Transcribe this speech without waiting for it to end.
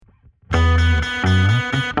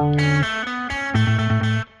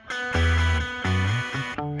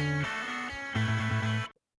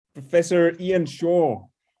Professor Ian Shaw.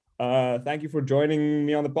 Thank you for joining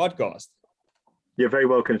me on the podcast. You're very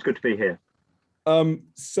welcome. It's good to be here.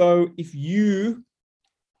 So if you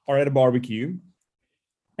are at a barbecue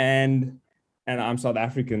and I'm South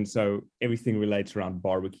African, so everything relates around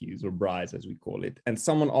barbecues or braais, as we call it, and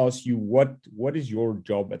someone asks you, what is your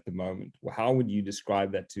job at the moment? How would you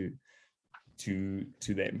describe that to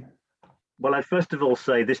them? Well, I'd first of all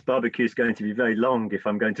say this barbecue is going to be very long if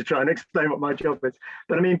I'm going to try and explain what my job is.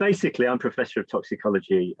 But I mean, basically, I'm Professor of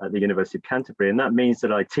Toxicology at the University of Canterbury, and that means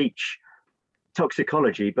that I teach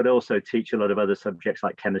toxicology, but also teach a lot of other subjects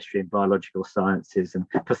like chemistry and biological sciences and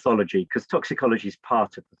pathology, because toxicology is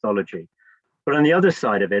part of pathology. But on the other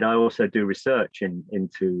side of it, I also do research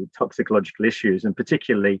into toxicological issues, and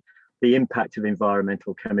particularly the impact of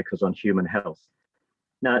environmental chemicals on human health.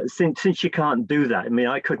 Now, since you can't do that, I mean,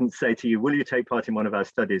 I couldn't say to you, will you take part in one of our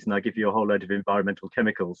studies? And I give you a whole load of environmental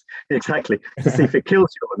chemicals, exactly, to see if it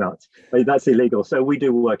kills you or not. I mean, that's illegal. So we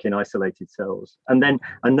do work in isolated cells. And then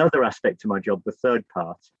another aspect to my job, the third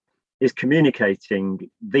part, is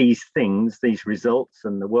communicating these things, these results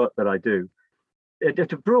and the work that I do in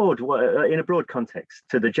a broad context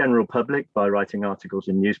to the general public by writing articles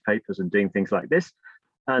in newspapers and doing things like this,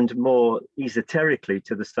 and more esoterically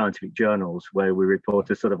to the scientific journals, where we report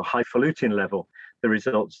a sort of a highfalutin level the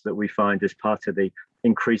results that we find as part of the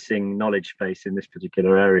increasing knowledge base in this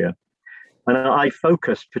particular area. And I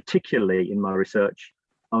focus particularly in my research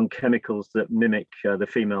on chemicals that mimic the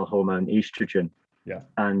female hormone estrogen. Yeah.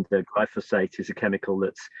 And glyphosate is a chemical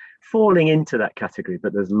that's falling into that category,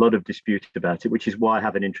 but there's a lot of dispute about it, which is why I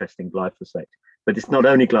have an interest in glyphosate. But it's not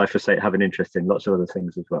only glyphosate I have an interest in, lots of other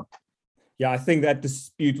things as well. Yeah, I think that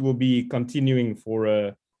dispute will be continuing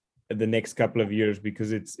for the next couple of years,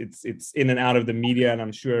 because it's in and out of the media, and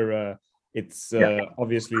I'm sure it's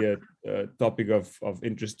obviously a topic of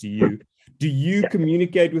interest to you. Do you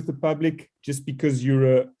communicate with the public just because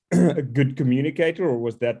you're a good communicator, or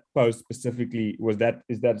was that post specifically, is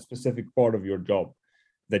that a specific part of your job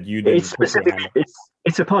that you did?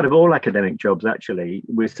 It's a part of all academic jobs, actually.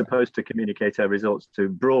 We're supposed to communicate our results to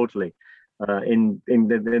broadly in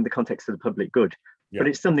the context of the public good. But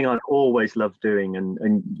it's something I've always loved doing.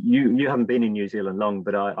 And you haven't been in New Zealand long,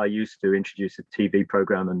 but I used to introduce a TV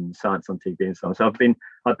program and science on TV and so on. So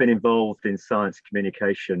I've been involved in science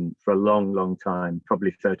communication for a long time, probably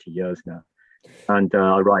 30 years now. And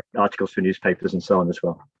I write articles for newspapers and so on as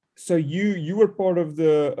well. So you were part of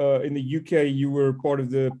the in the UK, you were part of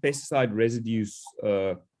the pesticide residues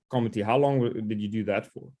committee. How long did you do that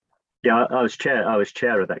for? Yeah, I was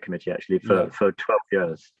chair of that committee actually for 12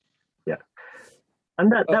 years. Yeah.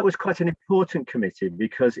 And that was quite an important committee,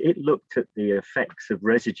 because it looked at the effects of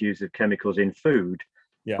residues of chemicals in food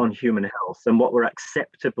on human health, and what were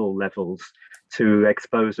acceptable levels to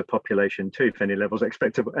expose a population to, if any levels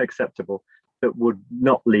acceptable, that would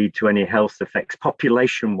not lead to any health effects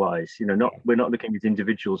population-wise. We're not looking at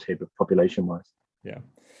individuals here, but population-wise. Yeah.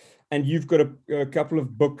 And you've got a couple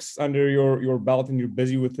of books under your belt, and you're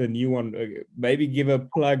busy with a new one. Maybe give a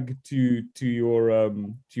plug to your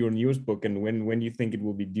newest book, and when you think it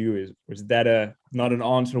will be due. Is that not an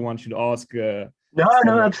answer one should ask? No,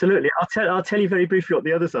 absolutely. I'll tell you very briefly what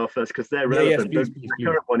the others are first, because they're relevant. Yes, please. The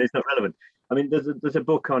current one is not relevant. I mean, there's a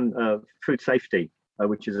book on food safety,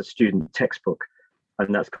 which is a student textbook,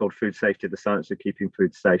 and that's called Food Safety: The Science of Keeping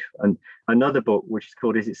Food Safe. And another book which is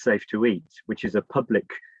called Is It Safe to Eat, which is a public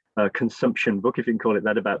consumption book, if you can call it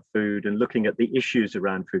that, about food and looking at the issues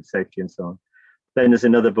around food safety and so on. Then there's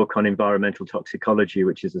another book on environmental toxicology,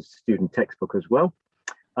 which is a student textbook as well,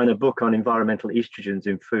 and a book on environmental estrogens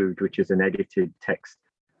in food, which is an edited text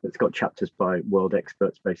that's got chapters by world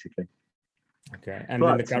experts, basically. Okay, and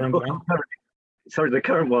then the current one? The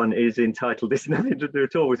current one is entitled, this has nothing to do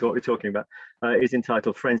at all with what we're talking about, is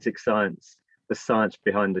entitled Forensic Science: The Science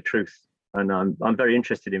Behind the Truth. And I'm very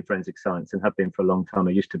interested in forensic science and have been for a long time.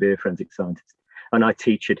 I used to be a forensic scientist, and I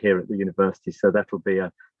teach it here at the university. So that'll be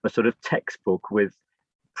a sort of textbook with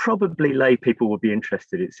probably lay people will be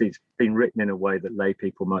interested. It's been written in a way that lay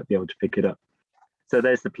people might be able to pick it up. So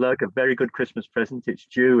there's the plug, a very good Christmas present. It's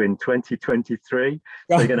due in 2023.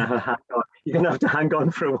 So you're going to have to hang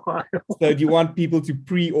on for a while. So do you want people to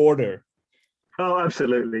pre-order? Oh,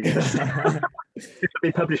 absolutely. Yes. It'll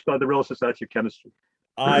be published by the Royal Society of Chemistry.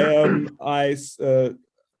 I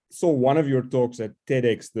saw one of your talks at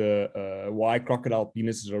TEDx, the why crocodile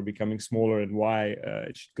penises are becoming smaller and why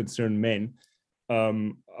it should concern men.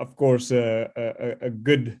 Of course, a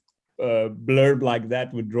good blurb like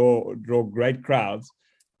that would draw great crowds.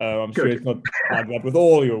 I'm sure it's not like that with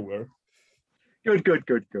all your work.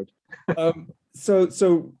 Good.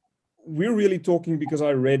 So we're really talking because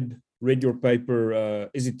I read read your paper,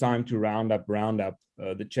 Is It Time to Round Up,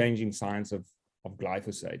 the changing science of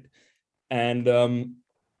glyphosate. And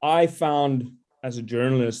I found as a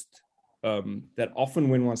journalist that often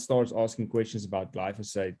when one starts asking questions about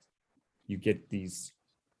glyphosate, you get these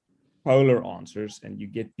polar answers, and you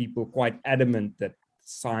get people quite adamant that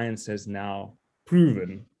science has now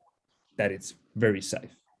proven that it's very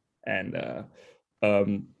safe. And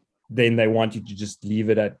then they want you to just leave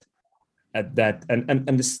it at that.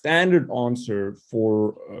 And the standard answer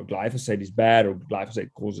for glyphosate is bad, or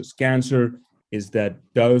glyphosate causes cancer, is that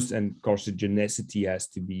dose and carcinogenicity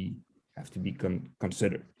have to be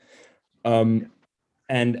considered. And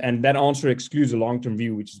that answer excludes a long-term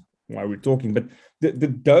view, which is why we're talking. But the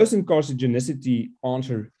dose and carcinogenicity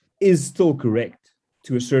answer is still correct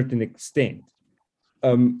to a certain extent.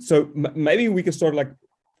 So maybe we can start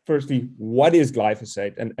firstly, what is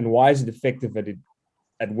glyphosate, and why is it effective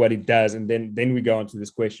at what it does? And then we go on to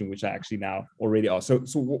this question, which I actually now already asked.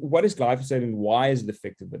 So what is glyphosate, and why is it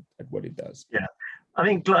effective at what it does? Yeah. I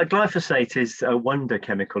mean, glyphosate is a wonder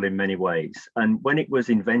chemical in many ways. And when it was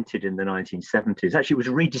invented in the 1970s, actually it was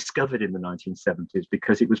rediscovered in the 1970s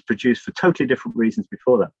because it was produced for totally different reasons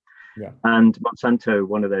before that. Yeah. And Monsanto,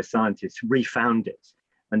 one of their scientists, refound it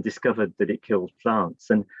and discovered that it kills plants.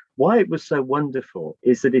 And why it was so wonderful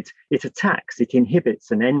is that it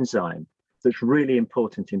inhibits an enzyme that's really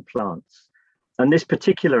important in plants. And this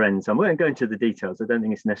particular enzyme, we won't go into the details, I don't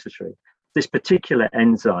think it's necessary. This particular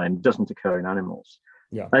enzyme doesn't occur in animals.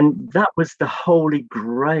 Yeah. And that was the holy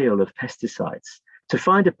grail of pesticides, to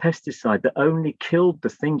find a pesticide that only killed the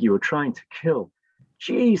thing you were trying to kill.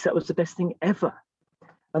 Geez, that was the best thing ever.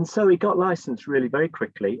 And so it got licensed really very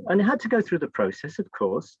quickly, and it had to go through the process, of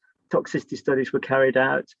course. Toxicity studies were carried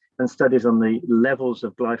out, and studies on the levels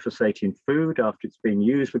of glyphosate in food after it's been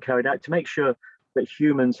used were carried out to make sure that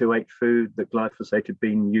humans who ate food that glyphosate had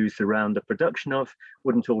been used around the production of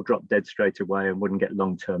wouldn't all drop dead straight away and wouldn't get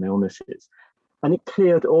long-term illnesses. And it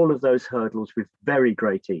cleared all of those hurdles with very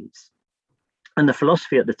great ease. And the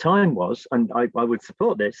philosophy at the time was, and I would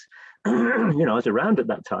support this, I was around at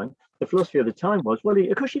that time, the philosophy of the time was, well,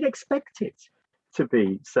 of course you'd expect it to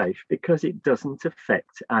be safe because it doesn't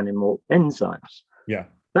affect animal enzymes. Yeah.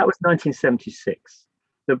 That was 1976.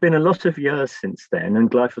 There have been a lot of years since then, and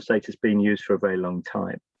glyphosate has been used for a very long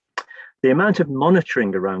time. The amount of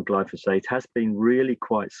monitoring around glyphosate has been really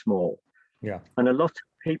quite small. Yeah. And a lot of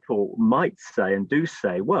people might say and do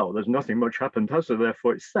say, well, there's nothing much happened, so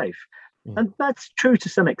therefore it's safe. And that's true to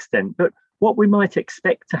some extent. But what we might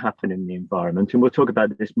expect to happen in the environment, and we'll talk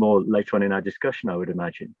about this more later on in our discussion, I would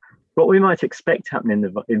imagine, what we might expect to happen in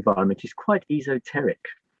the environment is quite esoteric.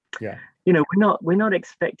 Yeah. We're not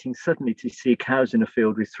expecting suddenly to see cows in a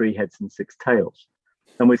field with 3 heads and 6 tails.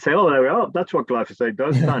 And we say, oh, there we are. That's what glyphosate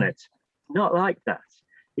does, ban it. Not like that.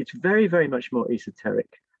 It's very, very much more esoteric.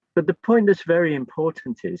 But the point that's very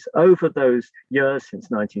important is over those years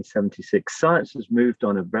since 1976, science has moved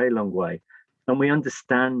on a very long way. And we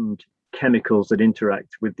understand chemicals that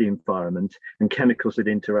interact with the environment and chemicals that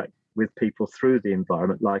interact with people through the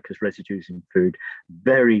environment, like as residues in food,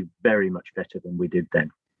 very, very much better than we did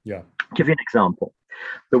then. Yeah. Give you an example.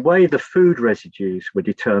 The way the food residues were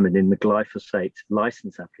determined in the glyphosate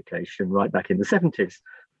license application right back in the 70s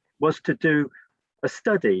was to do a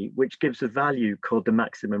study which gives a value called the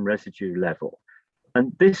maximum residue level.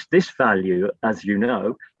 And this value, as you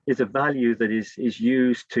know, is a value that is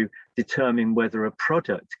used to determine whether a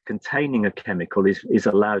product containing a chemical is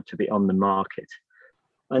allowed to be on the market.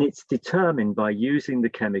 And it's determined by using the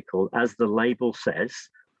chemical as the label says,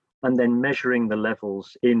 and then measuring the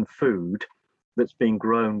levels in food that's being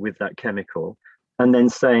grown with that chemical, and then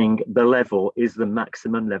saying the level is the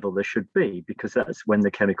maximum level there should be, because that's when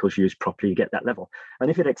the chemical's used properly, you get that level.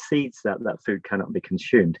 And if it exceeds that, that food cannot be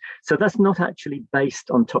consumed. So that's not actually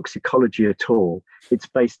based on toxicology at all. It's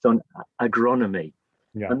based on agronomy.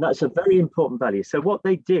 Yeah. And that's a very important value. So what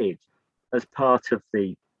they did as part of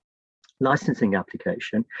the licensing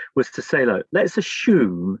application was to say, look, let's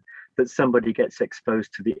assume that somebody gets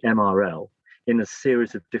exposed to the MRL in a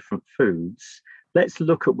series of different foods. Let's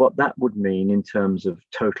look at what that would mean in terms of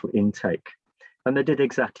total intake. And they did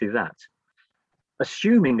exactly that,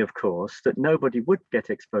 assuming, of course, that nobody would get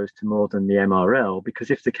exposed to more than the MRL, because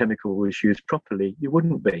if the chemical was used properly, you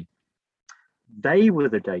wouldn't be. They were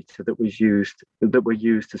the data that were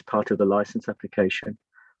used as part of the license application.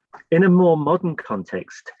 In a more modern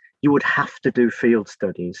context, you would have to do field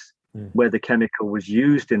studies where the chemical was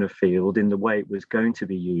used in a field in the way it was going to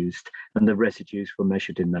be used, and the residues were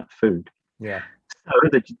measured in that food. Yeah.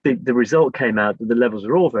 So the result came out that the levels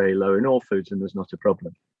are all very low in all foods and there's not a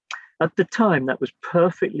problem. At the time, that was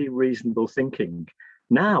perfectly reasonable thinking.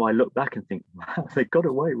 Now I look back and think, wow, they got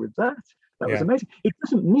away with that. That was Yeah. amazing. It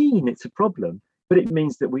doesn't mean it's a problem, but it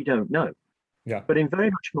means that we don't know. Yeah. But in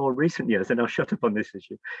very much more recent years, and I'll shut up on this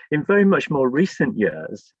issue, in very much more recent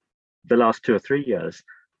years, the last 2 or 3 years,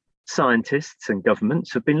 scientists and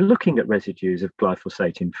governments have been looking at residues of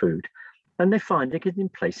glyphosate in food, and they're finding it in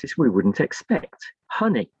places we wouldn't expect.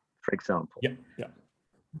 Honey, for example. Yeah. Yeah.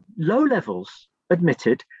 Low levels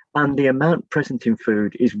admitted, and the amount present in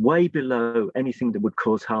food is way below anything that would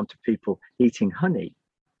cause harm to people eating honey.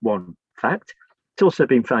 One fact. It's also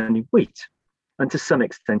been found in wheat and to some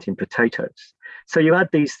extent in potatoes. So you add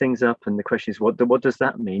these things up, and the question is, what does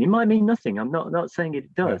that mean? It might mean nothing. I'm not saying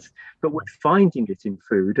it does, but we're finding it in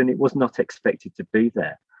food, and it was not expected to be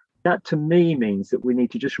there. That to me means that we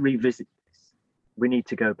need to just revisit this. We need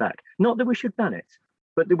to go back. Not that we should ban it,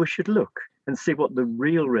 but that we should look and see what the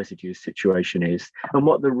real residue situation is and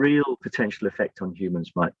what the real potential effect on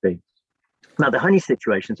humans might be. Now, the honey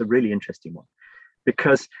situation is a really interesting one,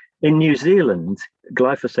 because in New Zealand,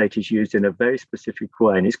 glyphosate is used in a very specific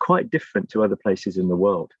way, and it's quite different to other places in the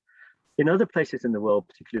world. In other places in the world,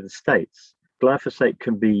 particularly the States, glyphosate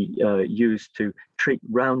can be used to treat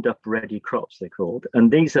Roundup Ready crops, they're called.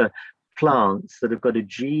 And these are plants that have got a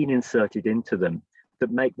gene inserted into them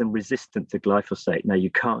that make them resistant to glyphosate. Now,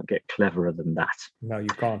 you can't get cleverer than that. No, you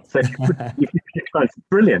can't. So it's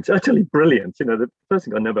brilliant, utterly brilliant. You know, the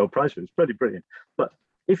person got a Nobel Prize for it. It's pretty brilliant. But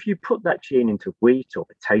if you put that gene into wheat or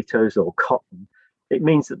potatoes or cotton, it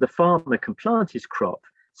means that the farmer can plant his crop,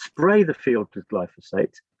 spray the field with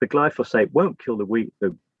glyphosate. The glyphosate won't kill the wheat,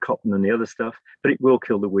 the cotton and the other stuff, but it will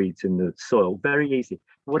kill the weeds in the soil. Very easy.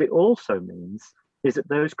 What it also means is that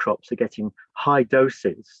those crops are getting high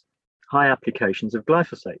doses, high applications of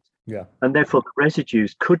glyphosate. Yeah. And therefore the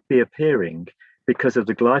residues could be appearing because of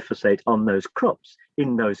the glyphosate on those crops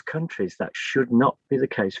in those countries. That should not be the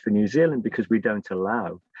case for New Zealand, because we don't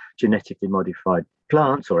allow genetically modified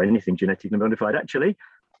plants or anything genetically modified actually,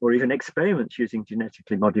 or even experiments using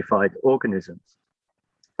genetically modified organisms,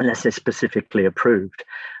 unless they're specifically approved.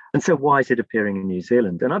 And so why is it appearing in New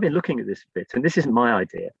Zealand? And I've been looking at this a bit, and this isn't my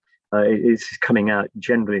idea. It's coming out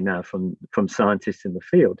generally now from scientists in the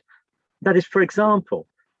field. That is, for example,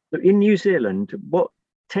 in New Zealand, what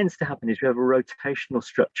tends to happen is we have a rotational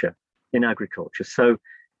structure in agriculture. So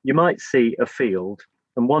you might see a field,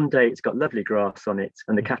 and one day it's got lovely grass on it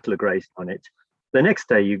and the cattle are grazing on it. The next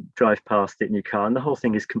day you drive past it in your car and the whole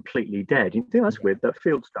thing is completely dead. You think, that's weird, that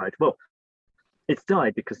field's died. Well, it's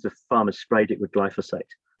died because the farmers sprayed it with glyphosate.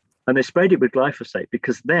 And they sprayed it with glyphosate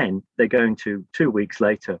because then they're going to 2 weeks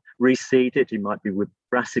later reseed it. It might be with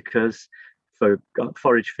brassicas for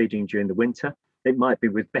forage feeding during the winter. It might be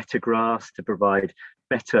with better grass to provide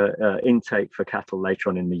better intake for cattle later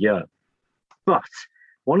on in the year. But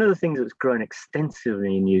one of the things that's grown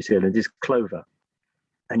extensively in New Zealand is clover.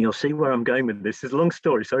 And you'll see where I'm going with this. It's a long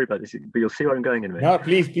story, sorry about this, but you'll see where I'm going in a minute. No,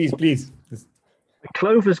 please.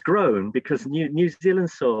 Clover's grown because New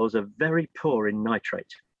Zealand soils are very poor in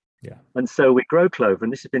nitrate. Yeah. And so we grow clover,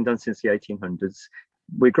 and this has been done since the 1800s.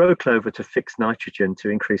 We grow clover to fix nitrogen, to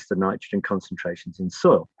increase the nitrogen concentrations in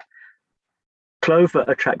soil. Clover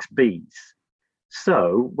attracts bees.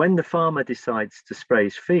 So when the farmer decides to spray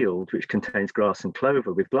his field, which contains grass and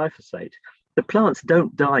clover, with glyphosate, the plants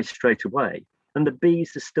don't die straight away, and the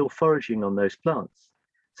bees are still foraging on those plants.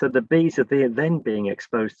 So the bees are then being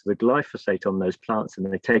exposed to the glyphosate on those plants,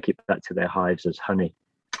 and they take it back to their hives as honey.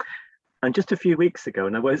 And just a few weeks ago,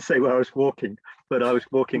 and I won't say where I was walking, but I was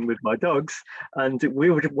walking with my dogs, and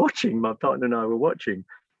we were watching, my partner and I were watching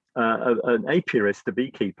an apiarist, a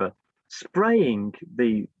beekeeper, spraying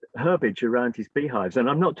the herbage around his beehives. And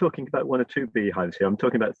I'm not talking about 1 or 2 beehives here, I'm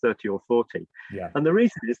talking about 30 or 40. Yeah. And the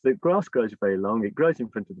reason is that grass grows very long, it grows in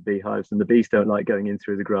front of the beehives, and the bees don't like going in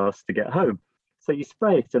through the grass to get home. So you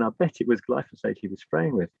spray it, and I bet it was glyphosate he was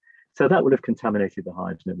spraying with. So that would have contaminated the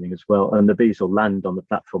hives and everything as well. And the bees will land on the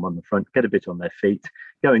platform on the front, get a bit on their feet,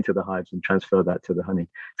 go into the hives and transfer that to the honey.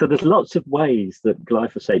 So there's lots of ways that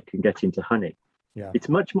glyphosate can get into honey. Yeah. It's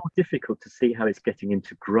much more difficult to see how it's getting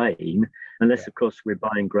into grain, unless, of course, we're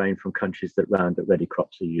buying grain from countries that Roundup Ready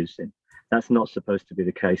crops are used in. That's not supposed to be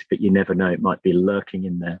the case, but you never know. It might be lurking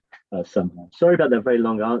in there somehow. Sorry about that very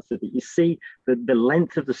long answer, but you see the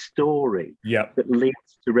length of the story that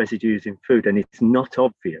leads to residues in food, and it's not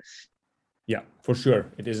obvious. Yeah, for sure.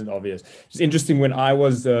 It isn't obvious. It's interesting, when I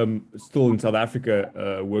was still in South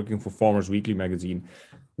Africa working for Farmers Weekly magazine,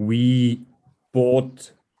 we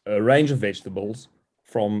bought a range of vegetables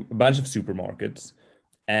from a bunch of supermarkets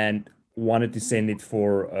and wanted to send it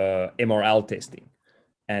for MRL testing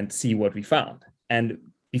and see what we found. And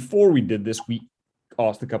before we did this, we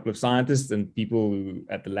asked a couple of scientists and people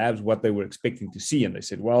at the labs what they were expecting to see. And they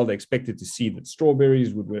said, well, they expected to see that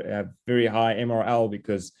strawberries would have very high MRL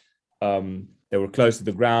because they were close to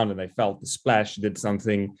the ground and they felt the splash did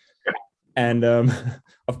something. And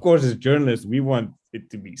of course, as journalists, we want it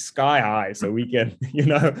to be sky high so we can,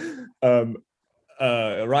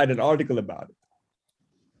 write an article about it.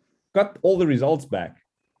 Got all the results back,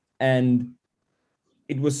 and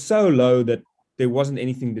it was so low that there wasn't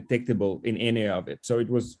anything detectable in any of it. So it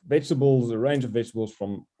was vegetables, a range of vegetables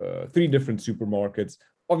from 3 different supermarkets.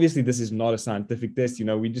 Obviously, this is not a scientific test.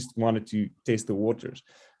 We just wanted to test the waters.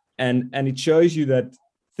 And it shows you that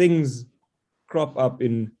things crop up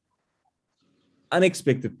in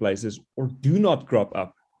unexpected places or do not crop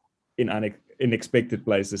up in unexpected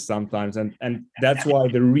places sometimes. And that's why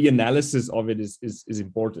the reanalysis of it is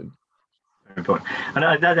important. Important. And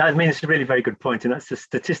I mean, it's a really very good point, and that's a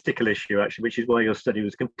statistical issue, actually, which is why your study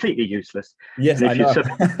was completely useless. Yes, I know.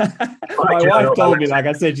 My wife told me, like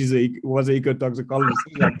I said, was an ecotoxicologist.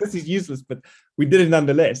 She's like, this is useless, but we did it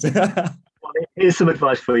nonetheless. Well, here's some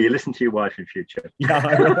advice for you. Listen to your wife in future.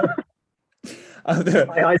 Yeah.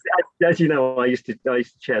 As you know, I used to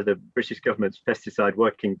chair the British government's pesticide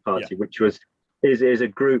working party, which is a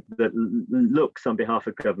group that looks on behalf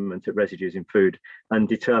of government at residues in food and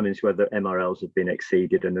determines whether MRLs have been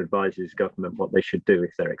exceeded and advises government what they should do if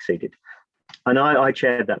they're exceeded. And I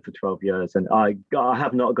chaired that for 12 years, and I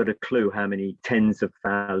have not got a clue how many tens of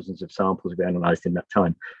thousands of samples we analysed in that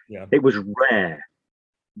time. Yeah. It was rare,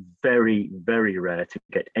 very, very rare to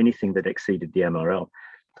get anything that exceeded the MRL.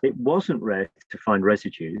 It wasn't rare to find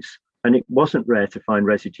residues, and it wasn't rare to find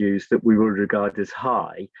residues that we would regard as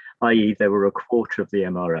high, i.e. they were a quarter of the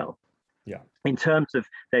MRL. Yeah. In terms of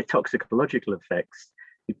their toxicological effects,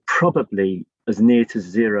 it's probably as near to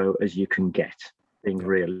zero as you can get, being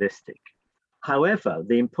realistic. However,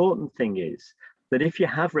 the important thing is that if you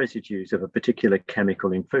have residues of a particular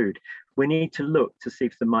chemical in food, we need to look to see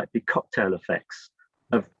if there might be cocktail effects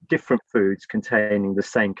of different foods containing the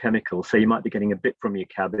same chemical. So you might be getting a bit from your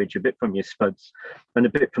cabbage, a bit from your spuds, and a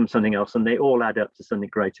bit from something else, and they all add up to something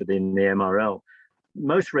greater than the MRL.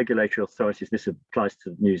 Most regulatory authorities, this applies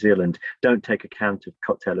to New Zealand, don't take account of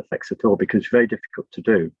cocktail effects at all because it's very difficult to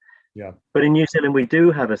do. Yeah. But in New Zealand, we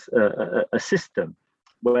do have a system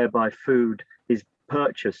whereby food is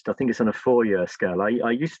purchased. I think it's on a 4-year scale.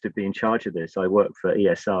 I used to be in charge of this. I worked for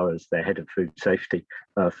ESR as their head of food safety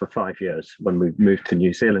for 5 years when we moved to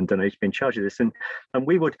New Zealand, and I used to be in charge of this. And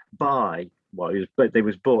we would buy they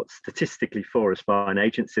was bought statistically for us by an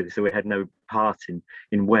agency, so we had no part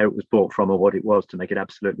in where it was bought from or what it was, to make it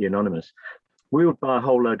absolutely anonymous. We would buy a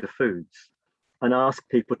whole load of foods and ask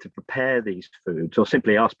people to prepare these foods, or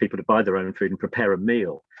simply ask people to buy their own food and prepare a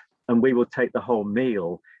meal. And we will take the whole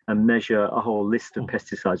meal and measure a whole list of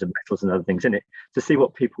pesticides and metals and other things in it to see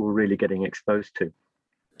what people were really getting exposed to.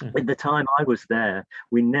 At the time I was there,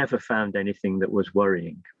 we never found anything that was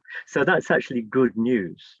worrying. So that's actually good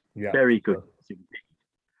news, very good news indeed.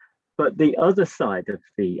 But the other side of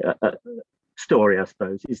the story, I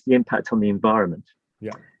suppose, is the impact on the environment.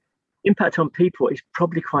 Yeah. Impact on people is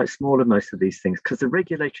probably quite small of most of these things because the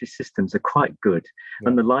regulatory systems are quite good,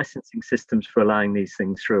 and the licensing systems for allowing these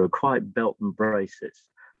things through are quite belt and braces.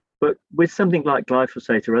 But with something like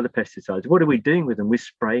glyphosate or other pesticides, what are we doing with them? We're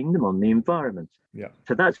spraying them on the environment. Yeah.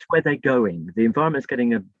 So that's where they're going. The environment's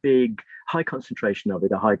getting a big, high concentration of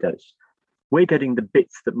it, a high dose. We're getting the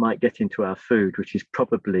bits that might get into our food, which is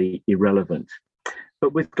probably irrelevant.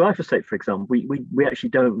 But with glyphosate, for example, we actually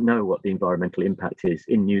don't know what the environmental impact is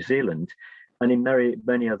in New Zealand. And in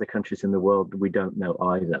many other countries in the world, we don't know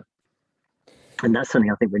either. And that's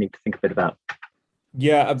something I think we need to think a bit about.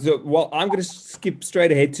 Yeah, so, well, I'm going to skip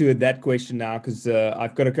straight ahead to that question now because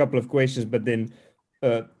I've got a couple of questions, but then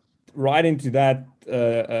right into that,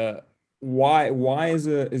 why is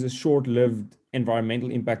a short-lived environmental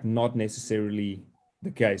impact not necessarily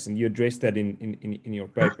the case? And you addressed that in your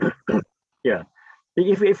paper. Yeah.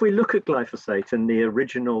 If we look at glyphosate and the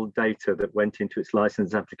original data that went into its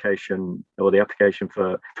license application, or the application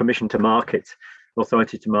for permission to market,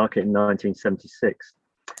 authority to market in 1976,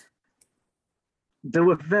 there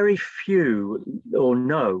were very few or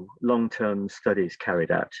no long-term studies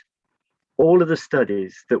carried out. All of the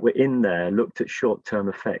studies that were in there looked at short-term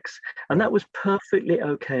effects, and that was perfectly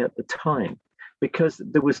okay at the time because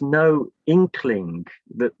there was no inkling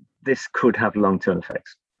that this could have long-term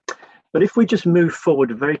effects. But if we just move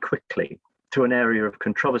forward very quickly to an area of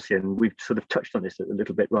controversy, and we've sort of touched on this a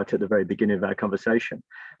little bit right at the very beginning of our conversation.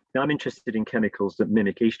 Now, I'm interested in chemicals that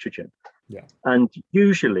mimic estrogen. Yeah. And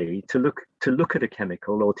usually to look at a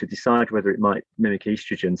chemical or to decide whether it might mimic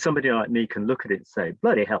estrogen, somebody like me can look at it and say,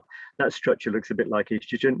 bloody hell, that structure looks a bit like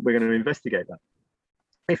estrogen. We're going to investigate that.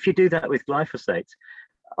 If you do that with glyphosate,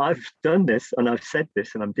 I've done this and I've said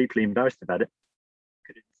this and I'm deeply embarrassed about it.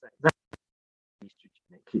 That's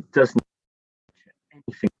estrogenic. It doesn't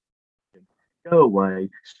anything. Go away,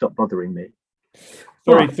 stop bothering me.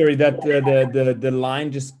 Sorry, that the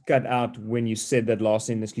line just cut out when you said that last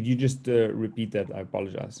sentence. Could you just repeat that? I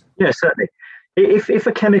apologize. Yeah, certainly. If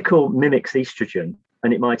a chemical mimics estrogen,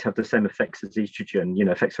 and it might have the same effects as estrogen,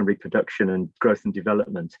 effects on reproduction and growth and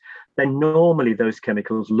development, then normally those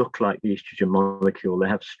chemicals look like the estrogen molecule. They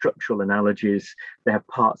have structural analogies. They have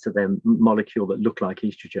parts of their molecule that look like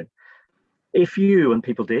estrogen. If you, and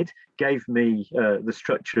people did, gave me the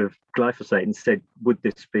structure of glyphosate and said, would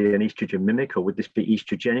this be an estrogen mimic or would this be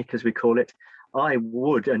estrogenic, as we call it? I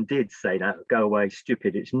would and did say, no, go away,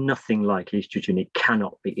 stupid. It's nothing like estrogen. It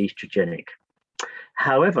cannot be estrogenic.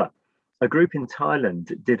 However, a group in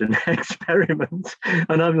Thailand did an experiment,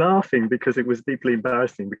 and I'm laughing because it was deeply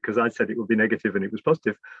embarrassing because I said it would be negative and it was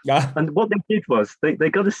positive. Yeah. And what they did was they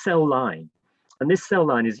got a cell line, and this cell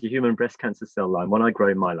line is a human breast cancer cell line, one I grow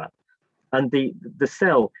in my lab. And the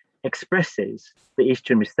cell expresses the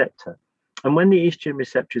estrogen receptor. And when the estrogen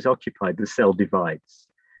receptor is occupied, the cell divides.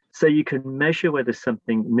 So you can measure whether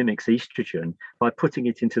something mimics estrogen by putting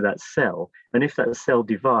it into that cell. And if that cell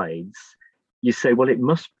divides, you say, well, it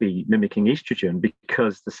must be mimicking estrogen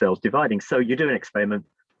because the cell's dividing. So you do an experiment,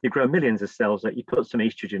 you grow millions of cells, that you put some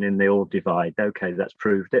estrogen in, they all divide. Okay, that's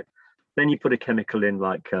proved it. Then you put a chemical in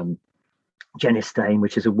like genistein,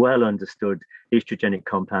 which is a well understood estrogenic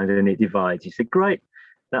compound, and it divides. You say, great,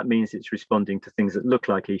 that means it's responding to things that look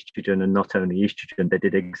like estrogen and not only estrogen. They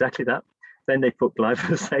did exactly that. Then they put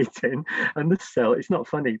glyphosate in, and the cell, it's not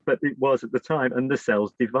funny, but it was at the time, and the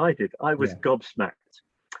cells divided. I was gobsmacked.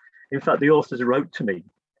 In fact, the authors wrote to me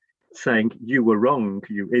saying, you were wrong,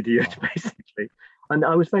 you idiot, basically. And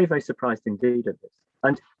I was very, very surprised indeed at this.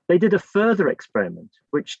 And they did a further experiment,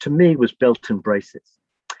 which to me was belt and braces.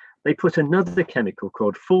 They put another chemical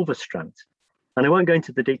called fulvestrant, and I won't go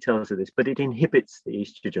into the details of this, but it inhibits the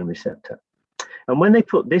estrogen receptor. And when they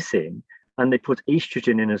put this in, and they put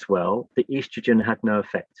estrogen in as well, the estrogen had no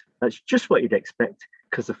effect. That's just what you'd expect,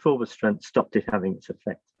 because the fulvestrant stopped it having its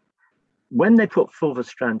effect. When they put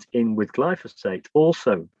fulvestrant in with glyphosate,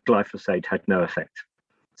 also glyphosate had no effect.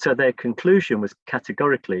 So their conclusion was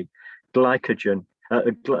categorically glyphosate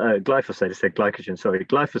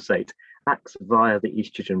acts via the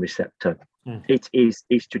estrogen receptor. It is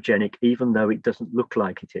estrogenic, even though it doesn't look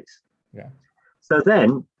like it is. Yeah. So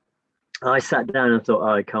then I sat down and thought,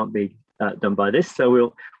 I can't be done by this.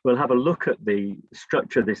 So we'll have a look at the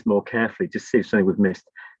structure of this more carefully to see if something we've missed.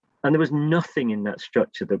 And there was nothing in that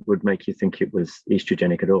structure that would make you think it was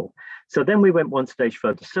estrogenic at all. So then we went one stage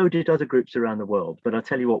further. So did other groups around the world. But I'll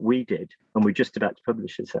tell you what we did, and we're just about to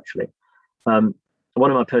publish this actually. One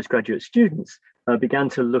of my postgraduate students began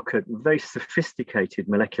to look at very sophisticated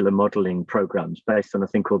molecular modeling programs based on a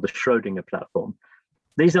thing called the Schrödinger platform.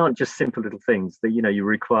 These aren't just simple little things that, you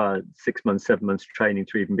require 6 months, 7 months training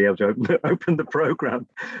to even be able to open the program.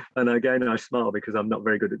 And again, I smile because I'm not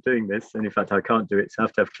very good at doing this. And in fact, I can't do it. So I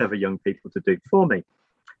have to have clever young people to do it for me.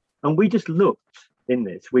 And we just looked in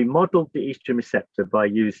this. We modeled the estrogen receptor by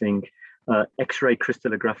using X-ray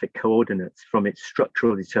crystallographic coordinates from its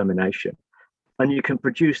structural determination. And you can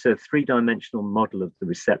produce a three-dimensional model of the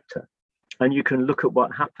receptor. And you can look at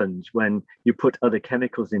what happens when you put other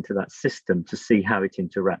chemicals into that system to see how it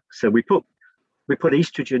interacts. So we put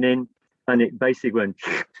estrogen in, and it basically went,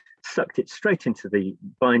 sucked it straight into the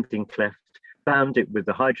binding cleft, bound it with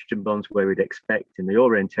the hydrogen bonds where we'd expect, in the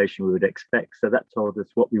orientation we would expect. So that told us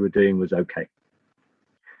what we were doing was okay.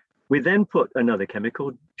 We then put another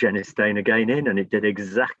chemical, genistein, again in, and it did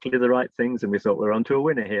exactly the right things. And we thought we're onto a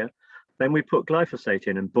winner here. Then we put glyphosate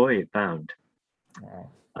in, and boy, it bound. Wow.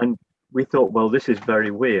 And we thought, well, this is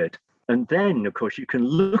very weird. And then, of course, you can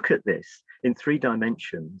look at this in 3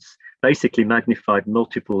 dimensions, basically magnified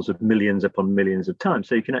multiples of millions upon millions of times.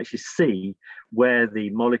 So you can actually see where the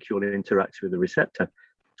molecule interacts with the receptor.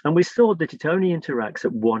 And we saw that it only interacts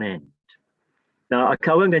at one end. Now, I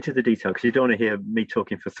won't go into the detail because you don't want to hear me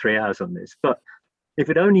talking for 3 hours on this. But if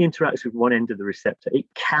it only interacts with one end of the receptor, it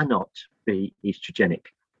cannot be estrogenic.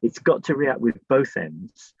 It's got to react with both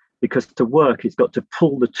ends, because to work, it's got to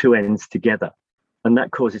pull the 2 ends together. And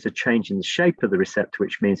that causes a change in the shape of the receptor,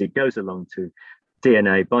 which means it goes along to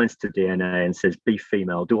DNA, binds to DNA and says, be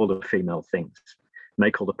female, do all the female things.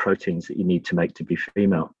 make all the proteins that you need to make to be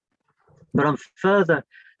female. But on further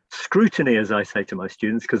scrutiny, as I say to my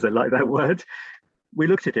students, because they like that word, we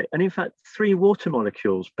looked at it. And in fact, 3 water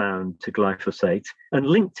molecules bound to glyphosate and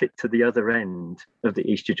linked it to the other end of the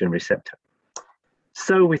estrogen receptor.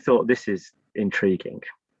 So we thought, this is intriguing.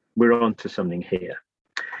 We're on to something here.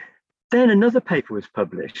 Then another paper was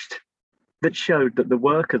published that showed that the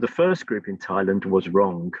work of the first group in Thailand was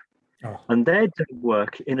wrong. Oh. And they'd done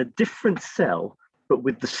work in a different cell, but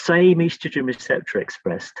with the same estrogen receptor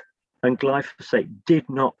expressed. And glyphosate did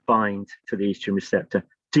not bind to the estrogen receptor,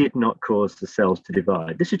 did not cause the cells to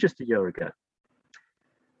divide. This is just a year ago.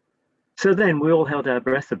 So then we all held our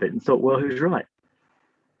breath a bit and thought, well, who's right?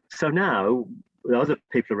 So now other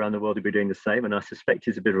people around the world will be doing the same, and I suspect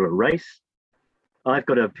it's a bit of a race. I've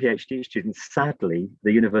got a PhD student. Sadly,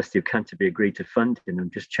 the University of Canterbury agreed to fund him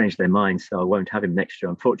and just changed their mind, so I won't have him next year,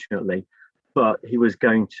 unfortunately. But he was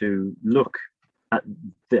going to look at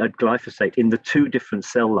glyphosate in the 2 different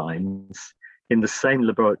cell lines in the same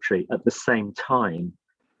laboratory at the same time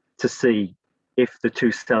to see if the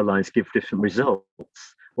 2 cell lines give different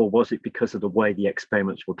results, or was it because of the way the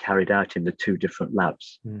experiments were carried out in the 2 different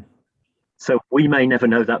labs? Mm. So we may never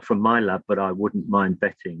know that from my lab, but I wouldn't mind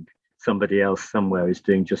betting somebody else somewhere is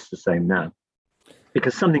doing just the same now,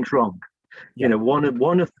 because something's wrong. Yeah. You know,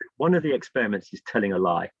 one of the experiments is telling a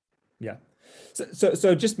lie. Yeah.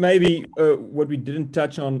 So just maybe what we didn't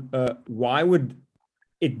touch on, why would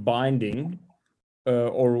it binding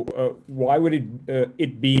why would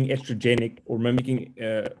it being estrogenic or mimicking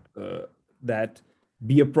that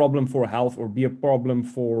be a problem for health or be a problem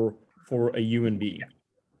for a human being?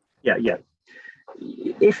 Yeah.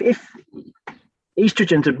 If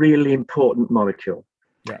estrogen's a really important molecule.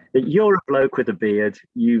 Yeah. You're a bloke with a beard,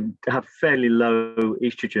 you have fairly low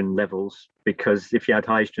estrogen levels, because if you had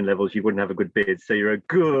high estrogen levels, you wouldn't have a good beard. So you're a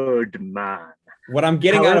good man. What I'm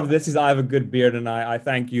getting out of this is I have a good beard, and I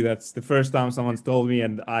thank you. That's the first time someone's told me,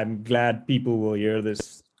 and I'm glad people will hear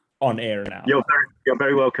this on air now. You're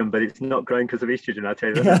very welcome, but it's not growing because of estrogen, I tell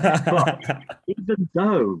you that. But even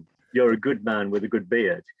though you're a good man with a good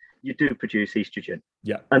beard, you do produce estrogen.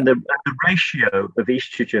 Yeah. And the ratio of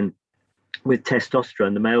estrogen with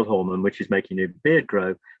testosterone, the male hormone, which is making your beard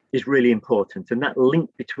grow, is really important. And that link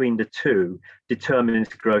between the 2 determines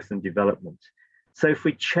growth and development. So if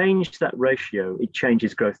we change that ratio, it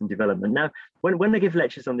changes growth and development. Now, when I give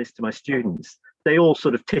lectures on this to my students, they all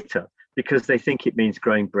sort of titter because they think it means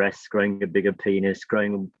growing breasts, growing a bigger penis,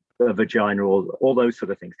 growing a vagina, all those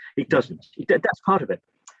sort of things. It doesn't. That's part of it.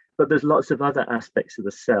 But there's lots of other aspects of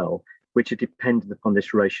the cell which are dependent upon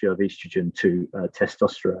this ratio of estrogen to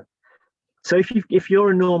testosterone. So if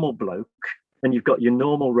you're a normal bloke and you've got your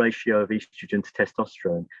normal ratio of estrogen to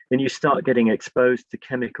testosterone, and you start getting exposed to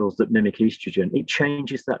chemicals that mimic estrogen, it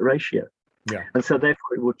changes that ratio. Yeah. And so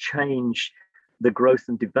therefore it will change the growth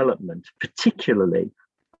and development, particularly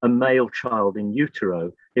a male child in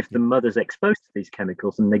utero, if the mother's exposed to these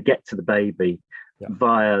chemicals and they get to the baby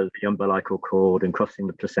via the umbilical cord and crossing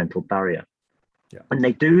the placental barrier. Yeah. And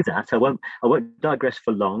they do that. I won't digress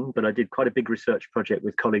for long, but I did quite a big research project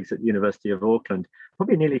with colleagues at the University of Auckland,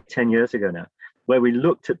 probably nearly 10 years ago now, where we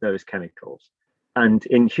looked at those chemicals and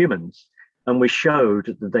in humans, and we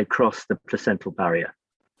showed that they cross the placental barrier,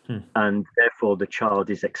 and therefore the child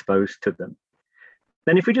is exposed to them.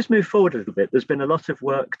 Then if we just move forward a little bit, there's been a lot of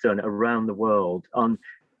work done around the world on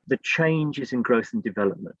the changes in growth and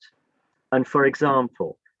development. And for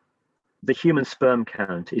example, the human sperm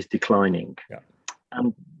count is declining. Yeah.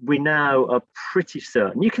 And we now are pretty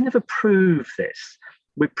certain, you can never prove this,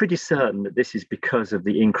 we're pretty certain that this is because of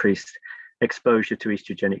the increased exposure to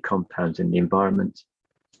estrogenic compounds in the environment.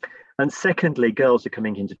 And secondly, girls are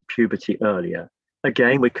coming into puberty earlier.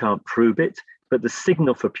 Again, we can't prove it, but the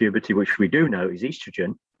signal for puberty, which we do know, is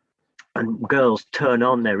estrogen. And girls turn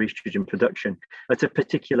on their estrogen production at a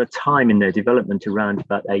particular time in their development around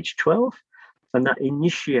about age 12. And that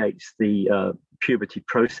initiates the puberty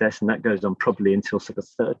process, and that goes on probably until sort of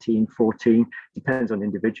 13, 14, depends on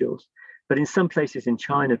individuals. But in some places in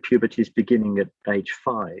China, puberty is beginning at age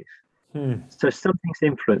 5. So something's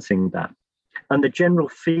influencing that. And the general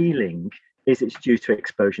feeling is it's due to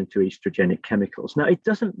exposure to estrogenic chemicals. Now, it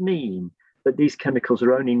doesn't mean that these chemicals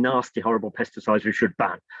are only nasty, horrible pesticides we should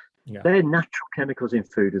ban. Yeah. They're natural chemicals in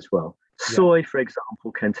food as well. Soy, for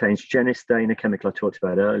example, contains genistein, a chemical I talked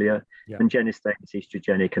about earlier, and genistein is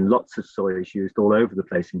estrogenic, and lots of soy is used all over the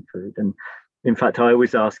place in food. And in fact, I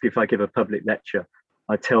always ask, if I give a public lecture,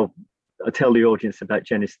 I tell the audience about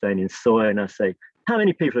genistein in soy, and I say, how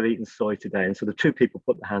many people have eaten soy today? And so the 2 people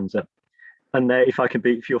put their hands up. And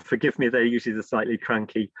if you'll forgive me, they're usually the slightly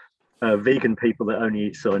cranky vegan people that only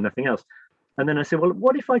eat soy and nothing else. And then I said, well,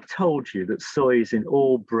 what if I told you that soy is in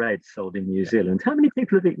all bread sold in New Zealand? How many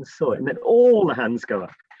people have eaten soy? And then all the hands go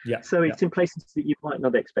up. Yeah. So it's in places that you might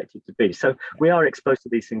not expect it to be. So we are exposed to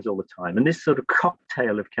these things all the time. And this sort of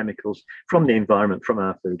cocktail of chemicals from the environment, from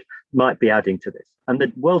our food, might be adding to this. And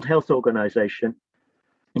the World Health Organization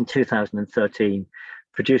in 2013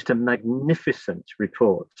 produced a magnificent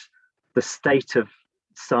report, The State of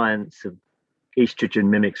Science of Estrogen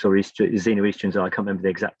Mimics or Xenoestrogens, I can't remember the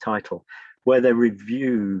exact title, where they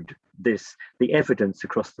reviewed the evidence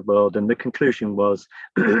across the world, and the conclusion was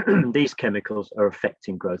these chemicals are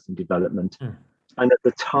affecting growth and development. And at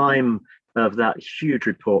the time of that huge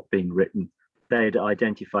report being written, they had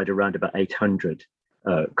identified around about 800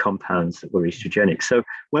 compounds that were estrogenic. So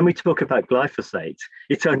when we talk about glyphosate,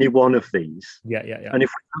 it's only one of these. Yeah. And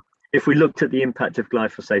if we looked at the impact of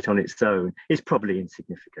glyphosate on its own, it's probably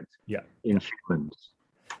insignificant in humans.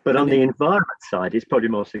 But on the environment side, it's probably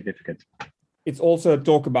more significant. It's also a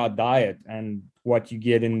talk about diet and what you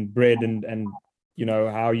get in bread and you know,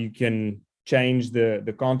 how you can change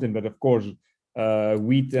the content. But of course,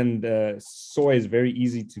 wheat and soy is very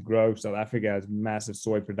easy to grow. South Africa has massive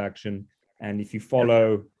soy production. And if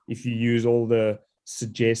you use all the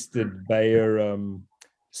suggested Bayer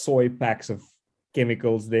soy packs of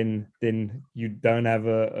chemicals, then you don't have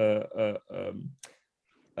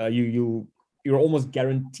you're almost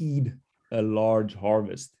guaranteed a large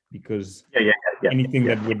harvest, because anything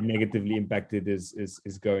that would negatively impact it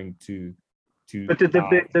is going to. But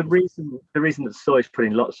the reason that soy is put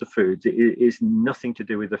in lots of foods is nothing to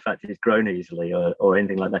do with the fact that it's grown easily or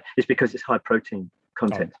anything like that. It's because it's high protein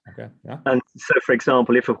content. And so, for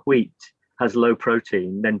example, if a wheat has low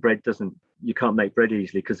protein, then you can't make bread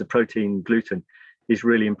easily, because the protein gluten is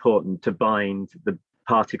really important to bind the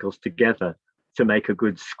particles together to make a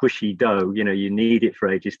good squishy dough. You know, you need it for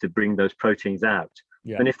ages to bring those proteins out.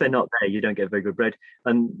 And if they're not there, you don't get very good bread.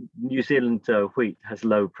 And New Zealand wheat has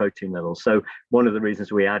low protein levels. So one of the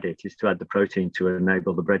reasons we add it is to add the protein to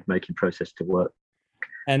enable the bread making process to work.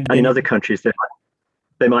 And in other countries,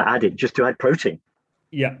 they might add it just to add protein.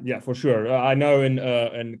 Yeah, for sure. I know in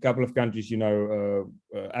a couple of countries, you know,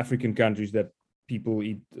 African countries, that people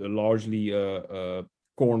eat largely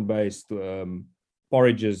corn-based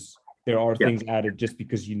porridges. There are things added just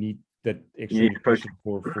because you need that extra nutrition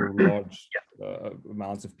for large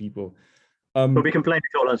amounts of people. But we can blame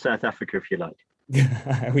it all on South Africa if you like.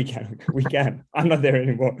 we can. I'm not there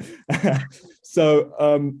anymore.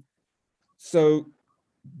 So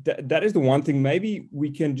that is the one thing. Maybe we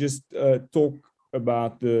can just talk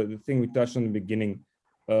about the thing we touched on in the beginning,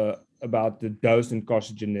 about the dose and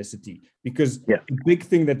carcinogenicity, because the big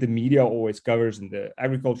thing that the media always covers, and the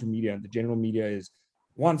agriculture media and the general media, is,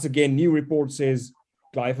 once again, new report says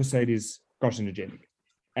glyphosate is carcinogenic,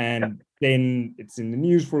 and then it's in the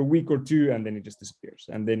news for a week or two, and then it just disappears,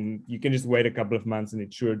 and then you can just wait a couple of months and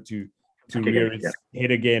it's sure to rear its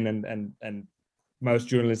head again, and most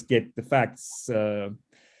journalists get the facts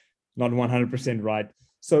not 100% right.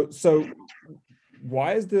 So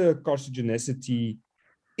why is the carcinogenicity,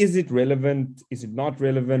 is it relevant, is it not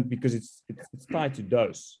relevant? Because it's tied to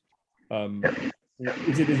dose.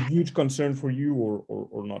 Is it a huge concern for you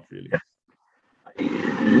or not really?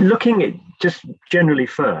 Looking at just generally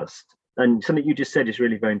first, and something you just said is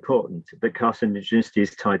really very important, that carcinogenicity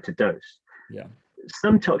is tied to dose.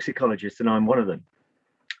 Some toxicologists, and I'm one of them,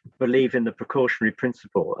 believe in the precautionary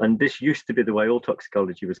principle, and this used to be the way all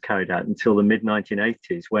toxicology was carried out until the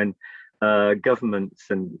mid-1980s, when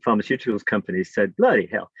governments and pharmaceuticals companies said, bloody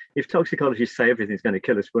hell, if toxicologists say everything's going to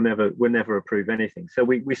kill us, we'll never approve anything. So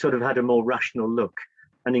we sort of had a more rational look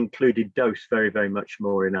and included dose very, very much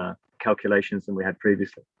more in our calculations than we had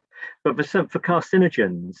previously. But for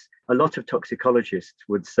carcinogens, a lot of toxicologists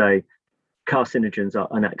would say carcinogens are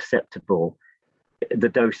unacceptable, the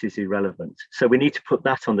dose is irrelevant. So we need to put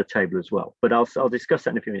that on the table as well. But I'll discuss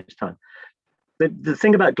that in a few minutes' time. The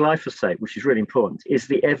thing about glyphosate, which is really important, is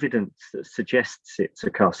the evidence that suggests it's a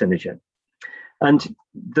carcinogen. And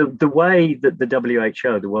the way that the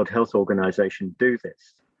WHO, the World Health Organization, do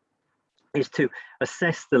this is to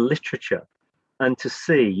assess the literature and to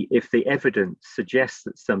see if the evidence suggests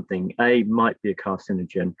that something, A, might be a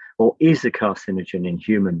carcinogen or is a carcinogen in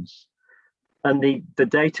humans. And the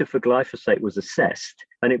data for glyphosate was assessed,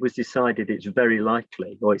 and it was decided it's very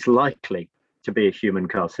likely, or it's likely to be a human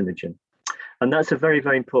carcinogen. And that's a very,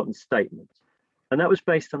 very important statement. And that was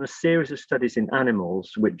based on a series of studies in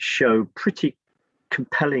animals which show pretty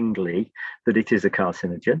compellingly that it is a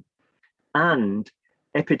carcinogen, and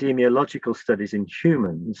epidemiological studies in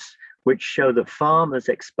humans which show that farmers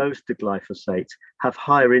exposed to glyphosate have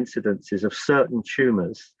higher incidences of certain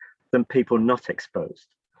tumors than people not exposed.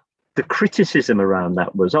 The criticism around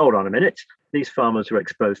that was, hold on a minute, these farmers were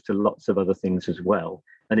exposed to lots of other things as well.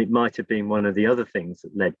 And it might have been one of the other things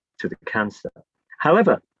that led to the cancer.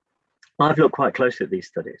 However, I've looked quite closely at these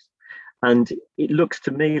studies, and it looks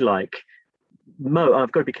to me like,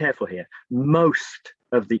 I've got to be careful here, most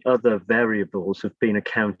of the other variables have been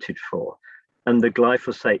accounted for. And the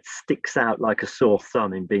glyphosate sticks out like a sore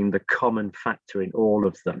thumb in being the common factor in all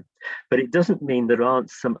of them. But it doesn't mean there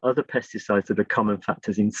aren't some other pesticides that are common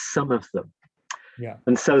factors in some of them. Yeah.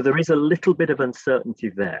 And so there is a little bit of uncertainty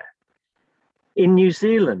there. In New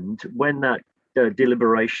Zealand, when that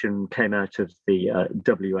deliberation came out of the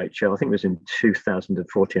WHO, I think it was in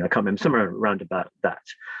 2014, I can't remember, somewhere around about that.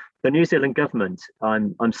 The New Zealand government,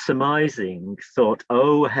 I'm surmising, thought,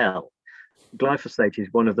 oh, hell, glyphosate is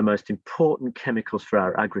one of the most important chemicals for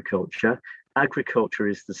our agriculture. Agriculture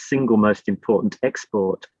is the single most important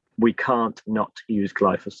export. We can't not use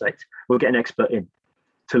glyphosate. We'll get an expert in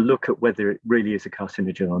to look at whether it really is a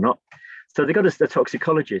carcinogen or not. So they got a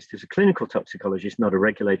toxicologist who's a clinical toxicologist, not a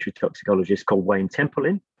regulatory toxicologist, called Wayne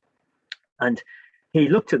Temple. And he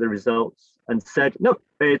looked at the results and said, no,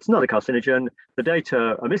 it's not a carcinogen. The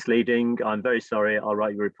data are misleading. I'm very sorry. I'll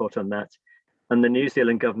write you a report on that. And the New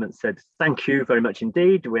Zealand government said, thank you very much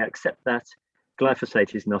indeed. We accept that.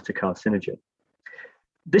 Glyphosate is not a carcinogen.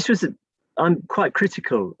 I'm quite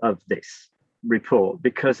critical of this report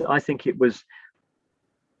because I think it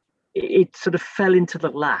sort of fell into the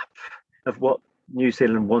lap of what New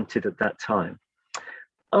Zealand wanted at that time.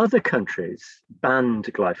 Other countries banned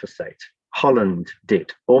glyphosate. Holland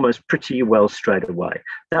did, almost pretty well straight away.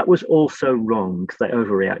 That was also wrong. They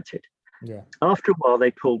overreacted. Yeah. After a while,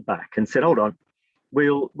 they pulled back and said, hold on,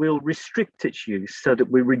 we'll restrict its use so that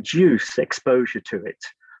we reduce exposure to it,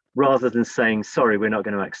 rather than saying, sorry, we're not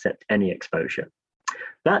going to accept any exposure.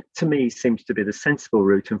 That, to me, seems to be the sensible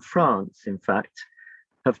route. And France, in fact,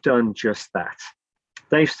 have done just that.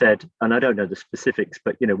 They've said, and I don't know the specifics,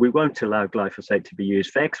 but we won't allow glyphosate to be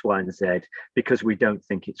used for X, Y, and Z because we don't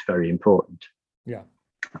think it's very important. Yeah.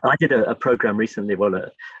 I did a program recently,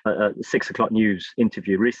 a 6 o'clock news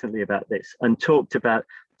interview recently about this, and talked about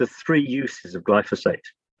the 3 uses of glyphosate.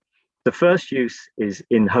 The first use is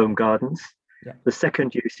in home gardens. Yeah. The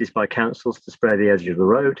second use is by councils to spray the edge of the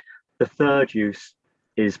road. The third use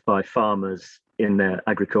is by farmers in their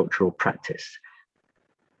agricultural practice.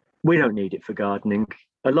 We don't need it for gardening.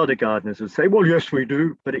 A lot of gardeners would say, well, yes, we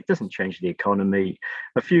do, but it doesn't change the economy.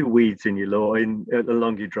 A few weeds in your lawn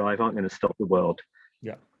along your drive aren't going to stop the world.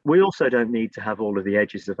 Yeah. We also don't need to have all of the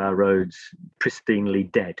edges of our roads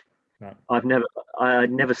pristinely dead. No.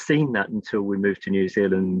 I'd never seen that until we moved to New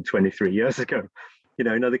Zealand 23 years ago.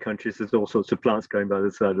 In other countries, there's all sorts of plants growing by the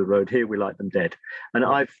side of the road. Here, we like them dead. And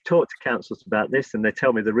I've talked to councils about this, and they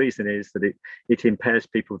tell me the reason is that it impairs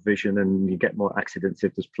people's vision and you get more accidents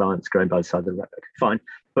if there's plants growing by the side of the road. Fine,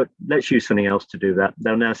 but let's use something else to do that.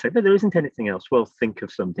 They'll now say, but there isn't anything else. Well, think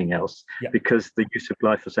of something else, because the use of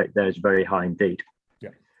glyphosate there is very high indeed. Yeah.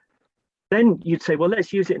 Then you'd say, well,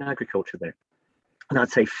 let's use it in agriculture then. And I'd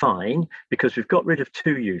say fine, because we've got rid of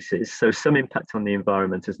 2 uses. So some impact on the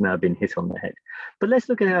environment has now been hit on the head. But let's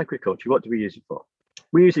look at agriculture. What do we use it for?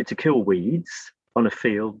 We use it to kill weeds on a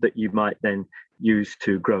field that you might then use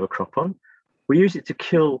to grow a crop on. We use it to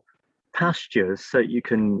kill pastures so you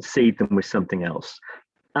can seed them with something else.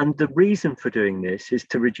 And the reason for doing this is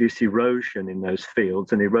to reduce erosion in those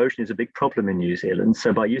fields. And erosion is a big problem in New Zealand.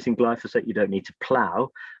 So by using glyphosate, you don't need to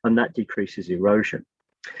plough, and that decreases erosion.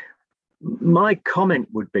 My comment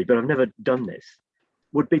would be, but I've never done this,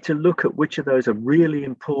 would be to look at which of those are really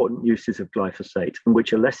important uses of glyphosate and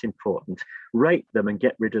which are less important, rate them and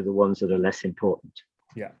get rid of the ones that are less important.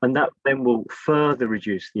 Yeah. And that then will further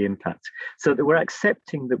reduce the impact, so that we're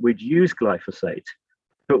accepting that we'd use glyphosate,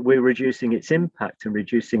 but we're reducing its impact and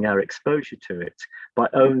reducing our exposure to it by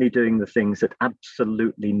only doing the things that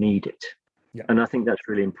absolutely need it. Yeah. And I think that's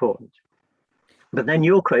really important. But then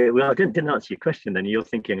I didn't answer your question then. You're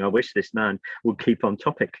thinking, I wish this man would keep on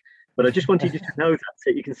topic. But I just wanted you to know that so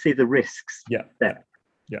you can see the risks there.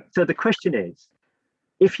 Yeah. So the question is,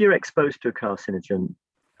 if you're exposed to a carcinogen,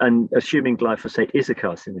 and assuming glyphosate is a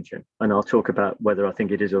carcinogen, and I'll talk about whether I think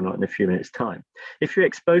it is or not in a few minutes' time. If you're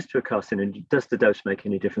exposed to a carcinogen, does the dose make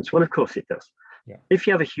any difference? Well, of course it does. Yeah. If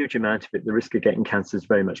you have a huge amount of it, the risk of getting cancer is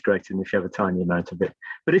very much greater than if you have a tiny amount of it.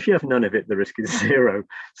 But if you have none of it, the risk is 0.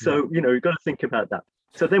 So, you've got to think about that.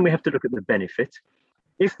 So then we have to look at the benefit.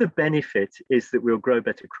 If the benefit is that we'll grow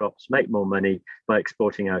better crops, make more money by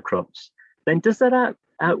exporting our crops, then does that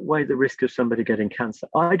outweigh the risk of somebody getting cancer?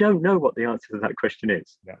 I don't know what the answer to that question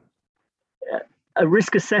is. Yeah. A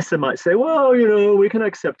risk assessor might say, well, you know, we can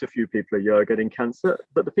accept a few people a year getting cancer,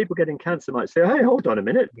 but the people getting cancer might say, hey, hold on a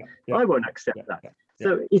minute, I won't accept that.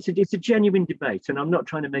 So it's a genuine debate, and I'm not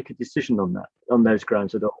trying to make a decision on that, on those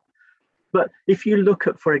grounds at all. But if you look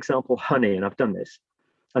at, for example, honey, and I've done this,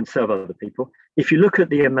 and so have other people, if you look at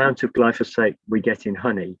the amount of glyphosate we get in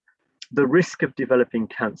honey, the risk of developing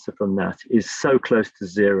cancer from that is so close to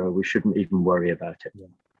zero, we shouldn't even worry about it.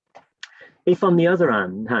 If, on the other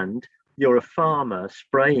hand, you're a farmer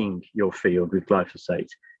spraying your field with glyphosate,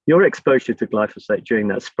 your exposure to glyphosate during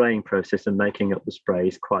that spraying process and making up the spray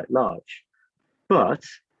is quite large. But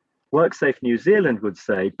WorkSafe New Zealand would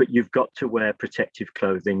say, but you've got to wear protective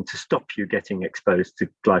clothing to stop you getting exposed to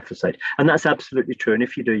glyphosate. And that's absolutely true. And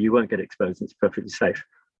if you do, you won't get exposed. It's perfectly safe.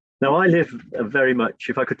 Now, I live very much,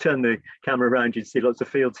 if I could turn the camera around, you'd see lots of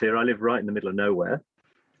fields here. I live right in the middle of nowhere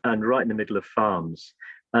and right in the middle of farms.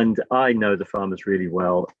 And I know the farmers really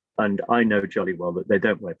well. And I know jolly well that they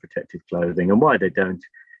don't wear protective clothing. And why they don't,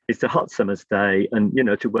 it's a hot summer's day, and, you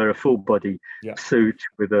know, to wear a full body suit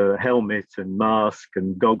with a helmet and mask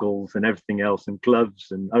and goggles and everything else and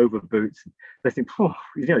gloves and over boots, they think, oh,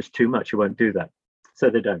 you know, it's too much, I won't do that. So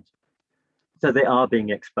they don't. So they are being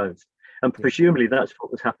exposed. And presumably that's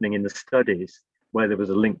what was happening in the studies where there was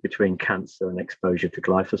a link between cancer and exposure to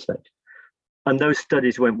glyphosate. And those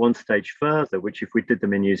studies went one stage further, which if we did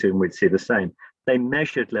them in New Zealand, we'd see the same. They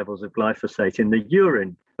measured levels of glyphosate in the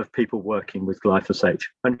urine of people working with glyphosate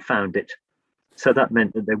and found it. So that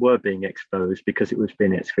meant that they were being exposed because it was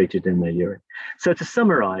being excreted in their urine. So to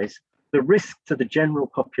summarize, the risk to the general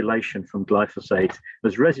population from glyphosate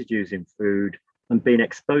as residues in food and being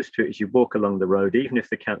exposed to it as you walk along the road, even if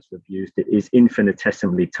the council have used it, is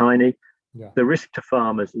infinitesimally tiny. The risk to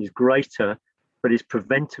farmers is greater, but is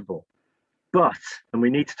preventable. But, and we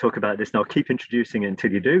need to talk about this, and I'll keep introducing it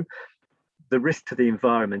until you do, the risk to the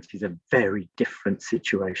environment is a very different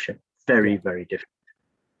situation. Very, very different.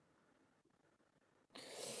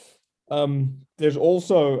 There's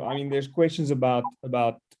also, I mean, there's questions about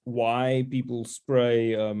why people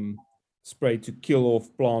spray to kill off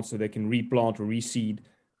plants so they can replant or reseed,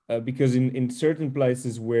 because in certain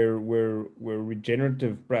places where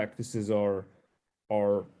regenerative practices are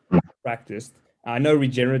practiced, I know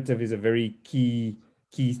regenerative is a very key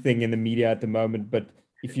thing in the media at the moment, but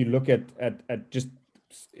if you look at just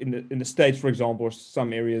in the States, for example, or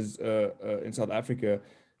some areas in South Africa,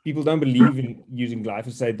 people don't believe in using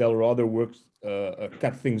glyphosate. They'll rather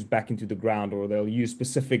cut things back into the ground, or they'll use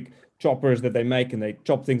specific choppers that they make, and they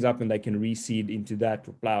chop things up and they can reseed into that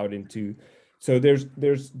or plow it into. So there's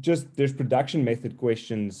production method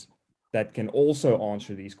questions that can also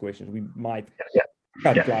answer these questions. We might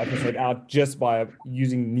cut glyphosate out just by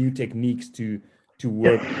using new techniques to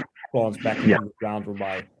work plants back into the ground, or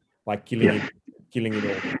by killing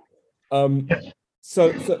it all.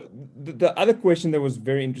 So the other question that was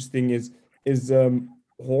very interesting is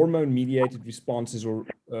hormone mediated responses or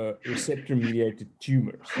receptor mediated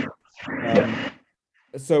tumors.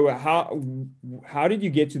 So how did you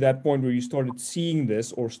get to that point where you started seeing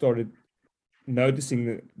this or started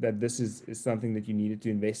noticing that this is something that you needed to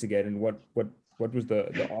investigate, and what was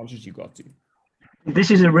the answers you got to?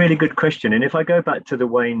 This is a really good question. And if I go back to the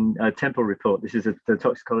Wayne Temple report, this is the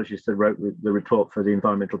toxicologist that wrote the report for the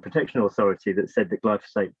Environmental Protection Authority that said that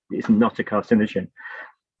glyphosate is not a carcinogen.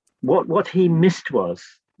 What he missed was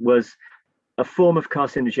a form of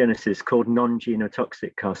carcinogenesis called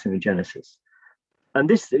non-genotoxic carcinogenesis. And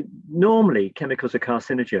this, normally chemicals are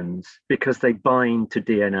carcinogens because they bind to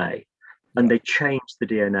DNA and they change the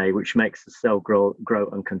DNA, which makes the cell grow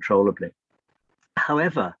uncontrollably.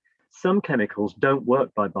 However, some chemicals don't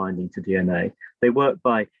work by binding to DNA. They work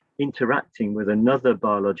by interacting with another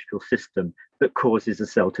biological system that causes a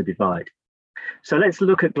cell to divide. So let's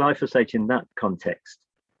look at glyphosate in that context.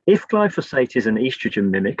 If glyphosate is an estrogen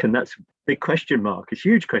mimic, and that's a big question mark, a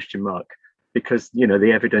huge question mark, because, you know,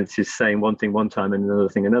 the evidence is saying one thing one time and another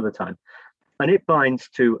thing another time, and it binds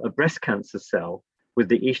to a breast cancer cell with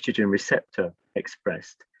the estrogen receptor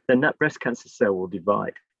expressed, then that breast cancer cell will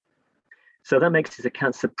divide. So that makes it a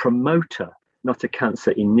cancer promoter, not a cancer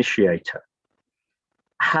initiator.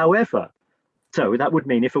 However, so that would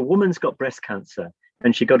mean if a woman's got breast cancer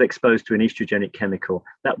and she got exposed to an estrogenic chemical,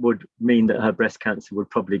 that would mean that her breast cancer would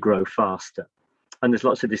probably grow faster. And there's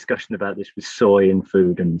lots of discussion about this with soy in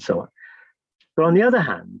food and so on. But on the other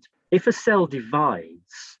hand, if a cell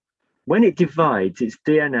divides, when it divides, its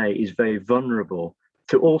DNA is very vulnerable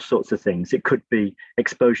to all sorts of things. It could be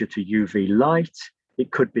exposure to UV light. It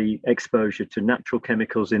could be exposure to natural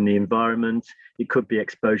chemicals in the environment. It could be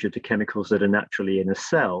exposure to chemicals that are naturally in a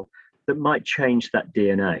cell that might change that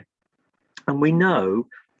DNA. And we know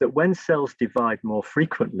that when cells divide more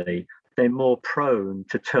frequently, they're more prone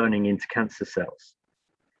to turning into cancer cells.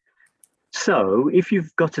 So if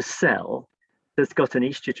you've got a cell that's got an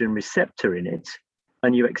estrogen receptor in it,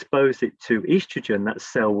 and you expose it to estrogen, that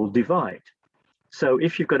cell will divide. So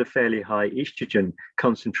if you've got a fairly high estrogen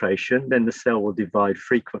concentration, then the cell will divide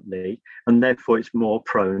frequently, and therefore it's more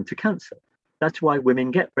prone to cancer. That's why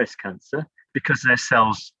women get breast cancer, because their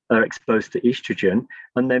cells are exposed to estrogen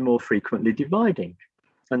and they're more frequently dividing.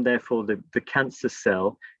 And therefore the cancer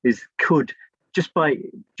cell could, just by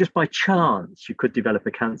chance, you could develop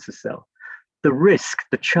a cancer cell.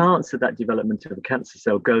 The chance of that development of a cancer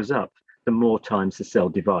cell goes up the more times the cell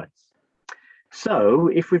divides. So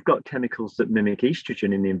if we've got chemicals that mimic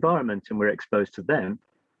estrogen in the environment and we're exposed to them,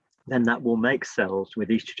 then that will make cells with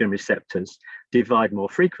estrogen receptors divide more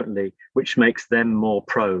frequently, which makes them more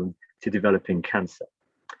prone to developing cancer.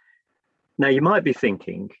 Now, you might be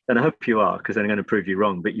thinking, and I hope you are, because I'm going to prove you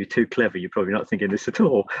wrong, but you're too clever. You're probably not thinking this at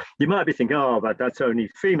all. You might be thinking, oh, but that's only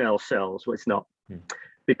female cells. Well, it's not.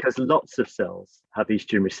 Because lots of cells have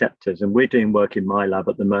estrogen receptors, and we're doing work in my lab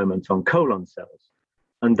at the moment on colon cells,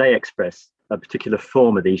 and they express a particular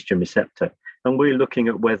form of the estrogen receptor. And we're looking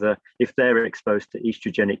at whether, if they're exposed to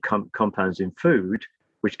estrogenic compounds in food,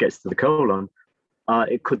 which gets to the colon,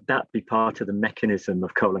 could that be part of the mechanism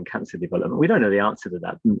of colon cancer development? We don't know the answer to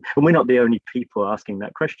that. And we're not the only people asking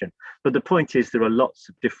that question. But the point is, there are lots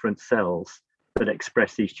of different cells that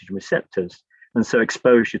express estrogen receptors. And so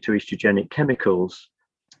exposure to estrogenic chemicals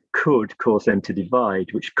could cause them to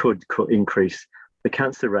divide, which could increase the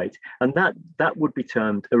cancer rate. And that would be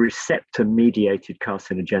termed a receptor-mediated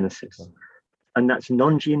carcinogenesis. And that's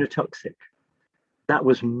non-genotoxic. That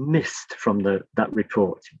was missed from that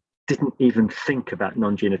report. Didn't even think about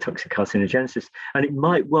non-genotoxic carcinogenesis. And it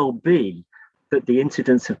might well be that the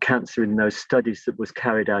incidence of cancer in those studies that was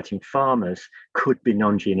carried out in farmers could be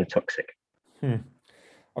non-genotoxic.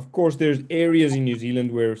 Of course, there's areas in New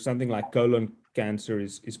Zealand where something like colon cancer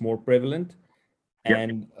is more prevalent. Yep.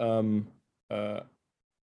 And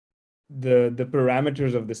the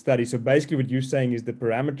parameters of the study. So basically what you're saying is the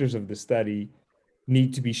parameters of the study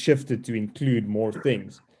need to be shifted to include more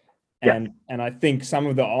things. And I think some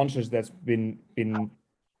of the answers that's been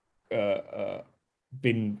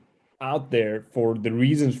out there for the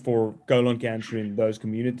reasons for colon cancer in those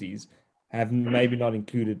communities have maybe not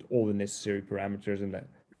included all the necessary parameters, and that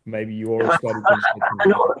maybe your study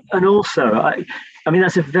can and also I mean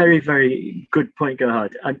that's a very, very good point,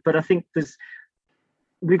 Gerhard. But I think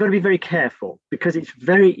we've got to be very careful, because it's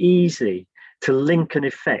very easy to link an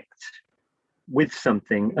effect with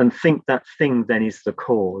something and think that thing then is the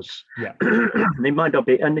cause. Yeah. It might not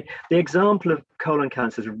be. And the example of colon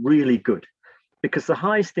cancer is really good, because the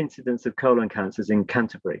highest incidence of colon cancer is in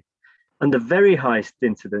Canterbury, and the very highest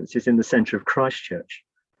incidence is in the centre of Christchurch.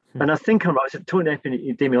 And I think I was talking to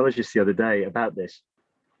epidemiologists the other day about this,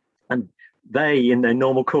 and they, in their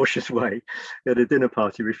normal cautious way, at a dinner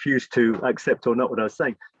party, refused to accept or not what I was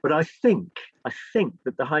saying. But I think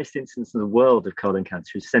that the highest incidence in the world of colon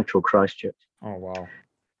cancer is central Christchurch. Oh, wow.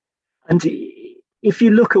 And if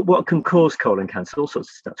you look at what can cause colon cancer, all sorts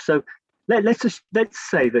of stuff. So let's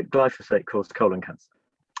say that glyphosate caused colon cancer.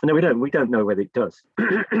 No, we don't know whether it does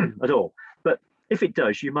at all. But if it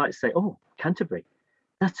does, you might say, oh, Canterbury,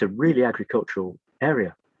 that's a really agricultural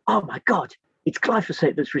area. Oh my God, it's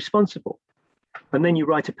glyphosate that's responsible. And then you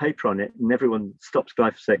write a paper on it, and everyone stops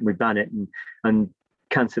glyphosate, and we ban it, and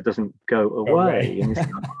cancer doesn't go away. And you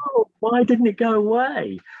say, oh, why didn't it go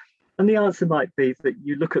away? And the answer might be that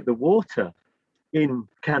you look at the water in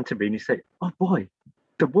Canterbury and you say, oh boy,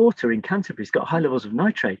 the water in Canterbury's got high levels of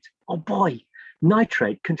nitrate. Oh boy,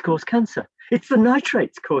 nitrate can cause cancer. It's the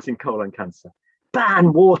nitrates causing colon cancer.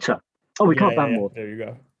 Ban water. Oh, we can't ban water. There you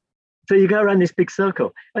go. So you go around this big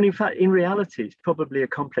circle. And in fact, in reality, it's probably a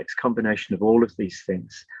complex combination of all of these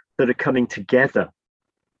things that are coming together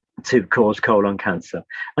to cause colon cancer,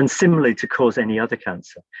 and similarly to cause any other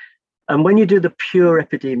cancer. And when you do the pure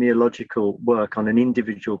epidemiological work on an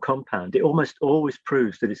individual compound, it almost always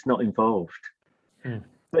proves that it's not involved.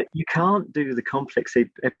 But you can't do the complex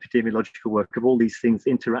epidemiological work of all these things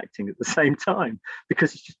interacting at the same time,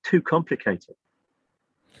 because it's just too complicated.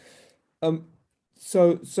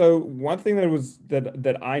 So one thing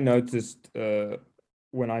that I noticed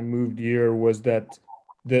when I moved here was that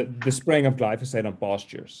the spraying of glyphosate on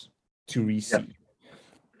pastures to reseed.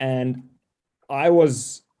 And I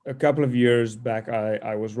was, a couple of years back,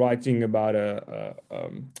 I was writing about a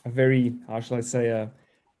very, how shall I say, a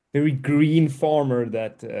very green farmer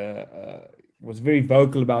that was very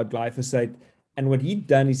vocal about glyphosate. And what he'd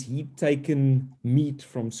done is he'd taken meat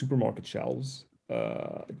from supermarket shelves.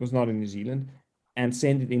 It was not in New Zealand. and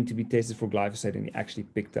sent it in to be tested for glyphosate, and he actually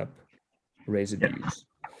picked up residues.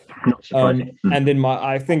 Not surprising. And then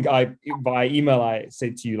via email, I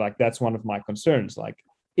said to you, like, that's one of my concerns. Like,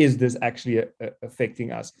 is this actually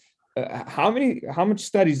affecting us? How much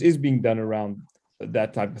studies is being done around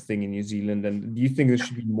that type of thing in New Zealand? And do you think there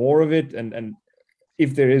should be more of it? And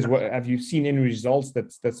if there is, have you seen any results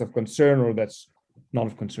that's of concern, or that's not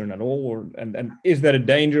of concern at all? Or and is that a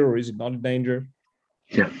danger, or is it not a danger?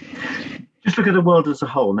 Yeah. Just look at the world as a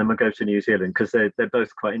whole, and then we'll go to New Zealand, because they're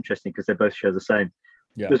both quite interesting, because they both show the same.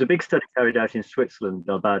 Yeah. There's a big study carried out in Switzerland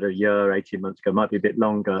about a year, 18 months ago, might be a bit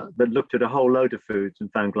longer, that looked at a whole load of foods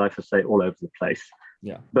and found glyphosate all over the place.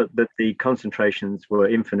 Yeah. But that the concentrations were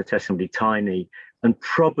infinitesimally tiny and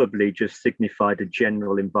probably just signified a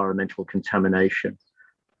general environmental contamination.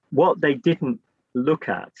 What they didn't look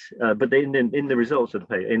at, but in the results of the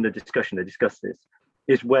paper, in the discussion, they discussed this,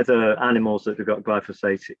 is whether animals that have got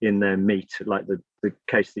glyphosate in their meat, like the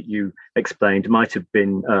case that you explained, might have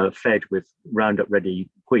been fed with Roundup Ready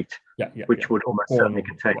wheat, which would almost certainly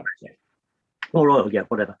contain it. Or oil,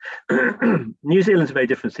 whatever. New Zealand's a very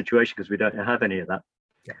different situation because we don't have any of that.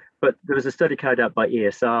 Yeah. But there was a study carried out by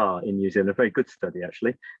ESR in New Zealand, a very good study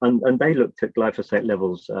actually, and they looked at glyphosate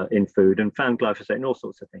levels in food and found glyphosate in all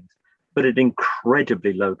sorts of things, but at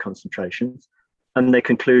incredibly low concentrations. And they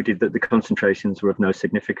concluded that the concentrations were of no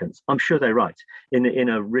significance. I'm sure they're right. In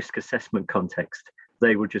a risk assessment context,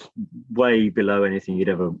 they were just way below anything you'd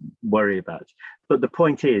ever worry about. But the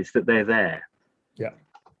point is that they're there. Yeah.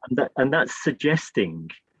 And that's suggesting,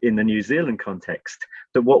 in the New Zealand context,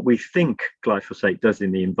 that what we think glyphosate does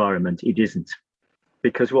in the environment, it isn't.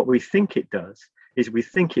 Because what we think it does is we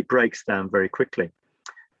think it breaks down very quickly.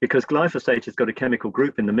 Because glyphosate has got a chemical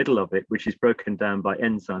group in the middle of it, which is broken down by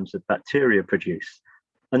enzymes that bacteria produce.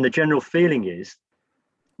 And the general feeling is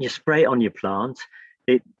you spray it on your plant,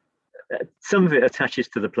 some of it attaches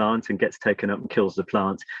to the plant and gets taken up and kills the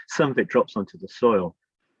plant. Some of it drops onto the soil.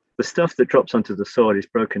 The stuff that drops onto the soil is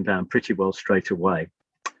broken down pretty well straight away.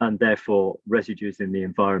 And therefore, residues in the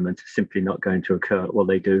environment are simply not going to occur. Well,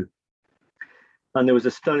 they do. And there was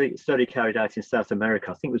a study carried out in South America,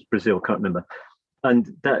 I think it was Brazil, can't remember.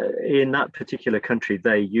 And in that particular country,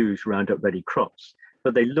 they use Roundup Ready crops,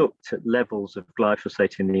 but they looked at levels of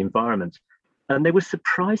glyphosate in the environment, and they were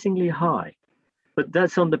surprisingly high. But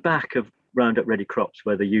that's on the back of Roundup Ready crops,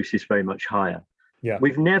 where the use is very much higher. Yeah.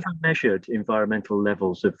 We've never measured environmental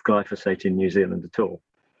levels of glyphosate in New Zealand at all.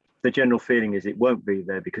 The general feeling is it won't be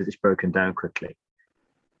there because it's broken down quickly.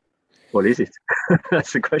 What is it?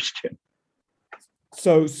 That's the question.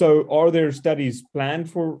 So are there studies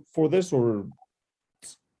planned for this, or?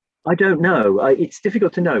 I don't know. It's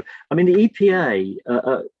difficult to know. I mean, the EPA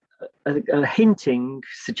are hinting,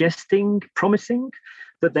 suggesting, promising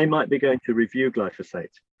that they might be going to review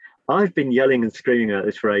glyphosate. I've been yelling and screaming about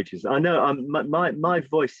this for ages. I know my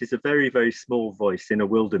voice is a very, very small voice in a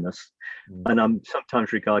wilderness, and I'm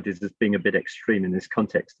sometimes regarded as being a bit extreme in this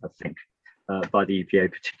context, I think, by the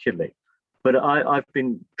EPA particularly. But I've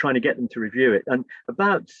been trying to get them to review it. And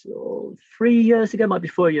about 3 years ago, might be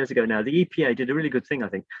 4 years ago now, the EPA did a really good thing, I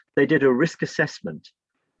think. They did a risk assessment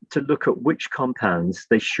to look at which compounds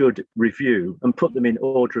they should review and put them in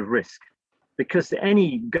order of risk. Because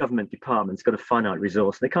any government department's got a finite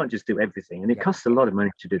resource. They can't just do everything. And it costs a lot of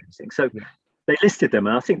money to do these things. So they listed them,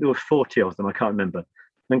 and I think there were 40 of them. I can't remember.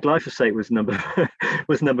 And glyphosate was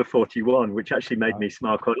number 41, which actually made me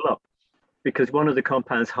smile quite a lot. Because one of the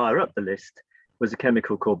compounds higher up the list was a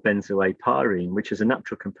chemical called benzoate-pyrene, which is a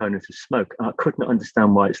natural component of smoke. I could not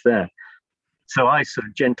understand why it's there. So I sort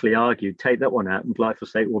of gently argued, take that one out and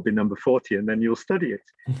glyphosate will be number 40 and then you'll study it.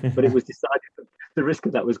 But it was decided that the risk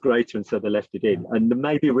of that was greater, and so they left it in. And there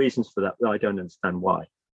may be reasons for that, but I don't understand why.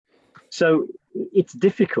 So it's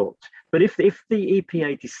difficult. But if the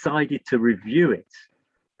EPA decided to review it,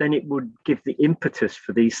 then it would give the impetus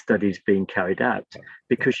for these studies being carried out,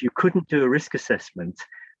 because you couldn't do a risk assessment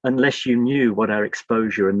unless you knew what our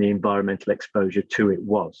exposure and the environmental exposure to it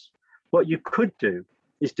was. What you could do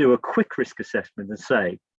is do a quick risk assessment and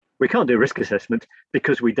say, we can't do a risk assessment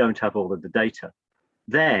because we don't have all of the data.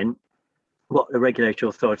 Then what the regulatory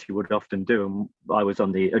authority would often do, and I was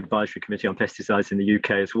on the advisory committee on pesticides in the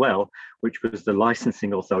UK as well, which was the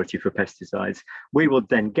licensing authority for pesticides, we would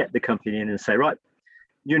then get the company in and say, right,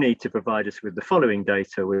 you need to provide us with the following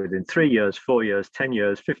data within 3 years, 4 years, 10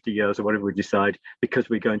 years, 50 years, or whatever we decide,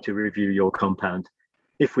 because we're going to review your compound.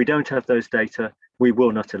 If we don't have those data, we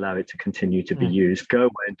will not allow it to continue to be used. Go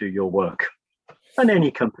away and do your work. And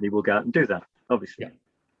any company will go out and do that, obviously. Yeah.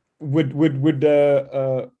 Would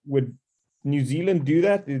New Zealand do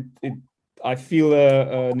that? I feel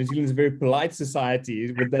New Zealand is a very polite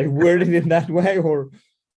society. Would they word it in that way, or?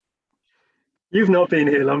 You've not been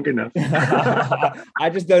here long enough. I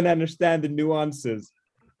just don't understand the nuances.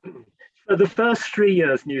 For the first 3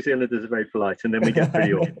 years, New Zealanders are very polite, and then we get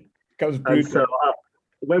pretty awful. Comes brutal. And so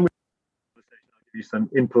when we I'll give you some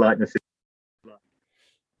impoliteness.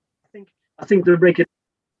 I think the regulators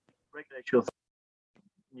of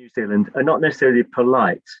New Zealand are not necessarily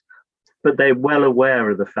polite, but they're well aware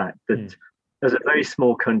of the fact that as a very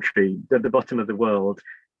small country at the bottom of the world,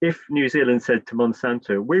 if New Zealand said to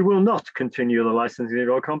Monsanto, we will not continue the licensing of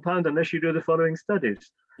your compound unless you do the following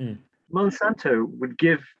studies, Monsanto would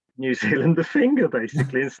give New Zealand the finger,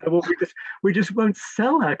 basically, and say, well, we just won't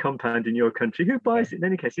sell our compound in your country. Who buys it in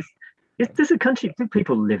any case? Does a country, do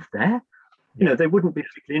people live there? You know, they wouldn't be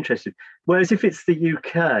particularly interested. Whereas if it's the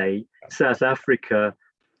UK, South Africa,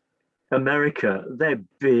 America, they're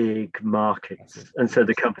big markets. And so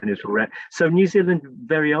the companies will so New Zealand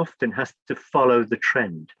very often has to follow the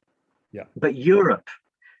trend. Yeah. But Europe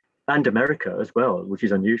and America as well, which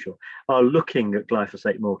is unusual, are looking at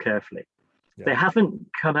glyphosate more carefully. Yeah. They haven't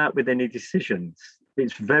come out with any decisions.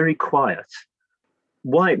 It's very quiet.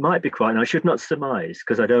 Why it might be quiet, and I should not surmise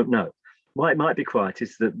because I don't know. Why it might be quiet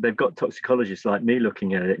is that they've got toxicologists like me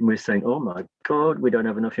looking at it, and we're saying, "Oh my God, we don't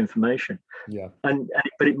have enough information." Yeah.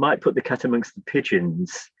 But it might put the cat amongst the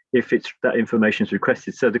pigeons if it's that information is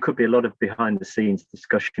requested. So there could be a lot of behind-the-scenes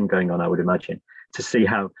discussion going on, I would imagine, to see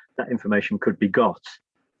how that information could be got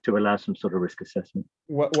to allow some sort of risk assessment.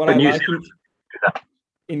 What I like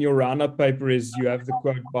in your roundup paper is you have the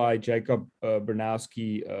quote by Jacob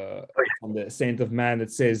Bernowski on the Ascent of Man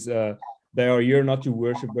that says. They are here not to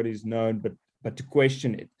worship what is known, but to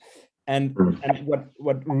question it. And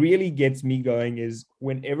what really gets me going is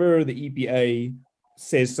whenever the EPA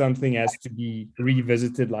says something has to be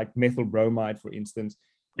revisited, like methyl bromide, for instance,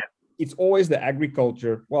 it's always the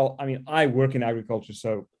agriculture. Well, I mean, I work in agriculture,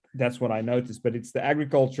 so that's what I notice. But it's the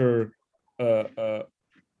agriculture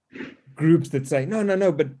groups that say,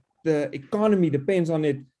 no, but the economy depends on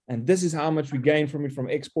it, and this is how much we gain from it, from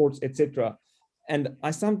exports, etc. And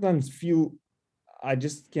I sometimes feel I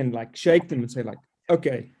just can like shake them and say like,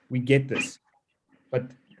 okay, we get this.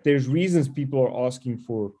 But there's reasons people are asking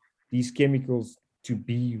for these chemicals to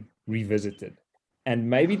be revisited. And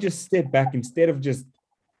maybe just step back instead of just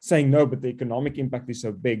saying no, but the economic impact is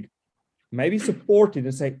so big. Maybe support it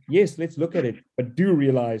and say, yes, let's look at it, but do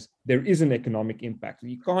realize there is an economic impact.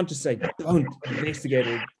 You can't just say, don't investigate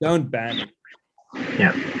it, don't ban it.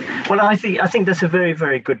 Yeah. Well, I think that's a very,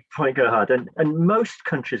 very good point, Gerhard. And most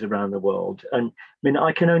countries around the world, and I mean,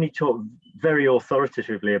 I can only talk very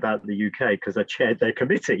authoritatively about the UK because I chaired their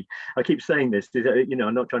committee. I keep saying this, you know,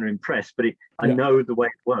 I'm not trying to impress, but I know the way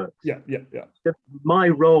it works. Yeah. My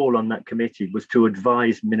role on that committee was to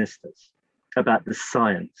advise ministers about the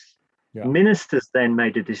science. Yeah. Ministers then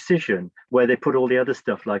made a decision where they put all the other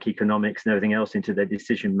stuff like economics and everything else into their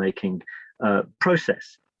decision-making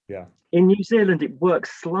process. Yeah. In New Zealand, it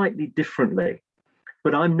works slightly differently,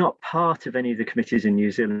 but I'm not part of any of the committees in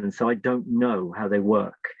New Zealand, so I don't know how they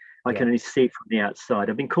work. I can only see it from the outside.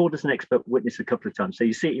 I've been called as an expert witness a couple of times, so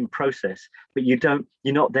you see it in process, but you're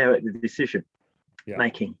not there at the decision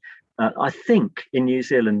making. I think in New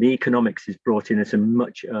Zealand, the economics is brought in at a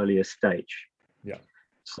much earlier stage. Yeah.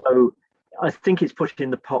 So I think it's put in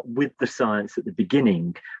the pot with the science at the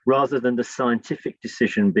beginning, rather than the scientific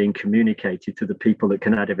decision being communicated to the people that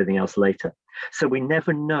can add everything else later. So we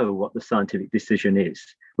never know what the scientific decision is.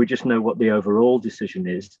 We just know what the overall decision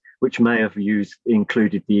is, which may have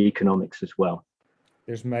included the economics as well.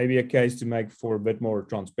 There's maybe a case to make for a bit more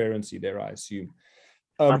transparency there, I assume.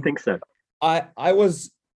 I think so. I was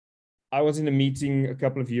in a meeting a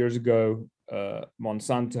couple of years ago.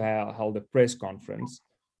 Monsanto held a press conference.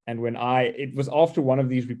 And when it was after one of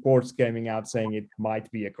these reports coming out saying it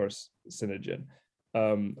might be a carcinogen,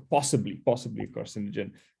 possibly a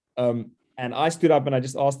carcinogen. And I stood up and I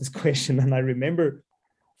just asked this question. And I remember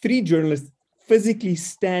 3 journalists physically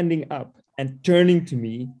standing up and turning to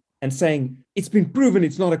me and saying, it's been proven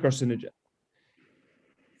it's not a carcinogen.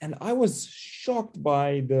 And I was shocked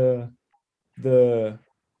by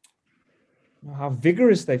how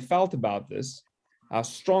vigorous they felt about this, how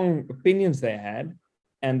strong opinions they had,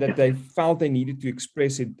 and that they felt they needed to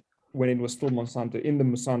express it when it was still Monsanto, in the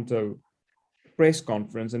Monsanto press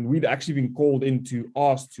conference. And we'd actually been called in to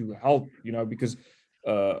ask to help, because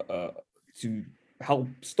to help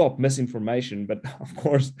stop misinformation. But of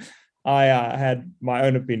course, I had my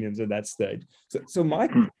own opinions at that stage. So my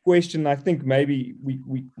question, I think maybe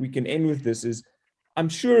we can end with this, is I'm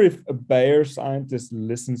sure if a Bayer scientist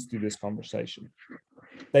listens to this conversation,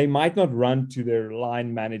 they might not run to their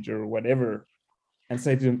line manager or whatever and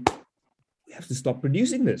say to them, we have to stop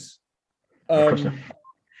producing this. And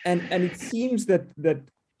it seems that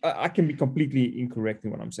I can be completely incorrect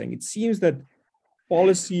in what I'm saying. It seems that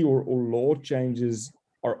policy or law changes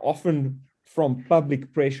are often from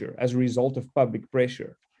public pressure, as a result of public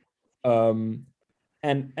pressure. And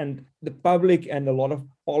the public and a lot of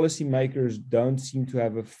policymakers don't seem to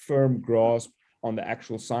have a firm grasp on the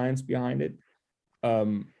actual science behind it. I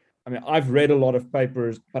mean, I've read a lot of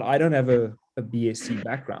papers, but I don't have a BSc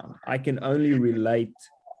background. I can only relate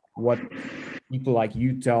what people like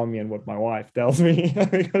you tell me and what my wife tells me,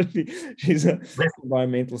 because she's an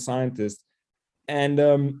environmental scientist. And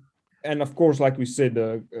of course, like we said,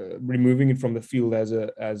 removing it from the field as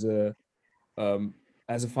a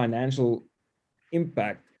financial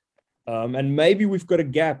impact. And maybe we've got a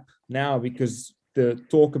gap now because the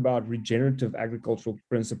talk about regenerative agricultural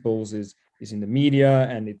principles is in the media,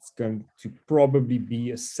 and it's going to probably be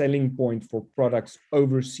a selling point for products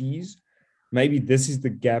overseas. Maybe this is the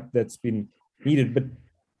gap that's been needed. But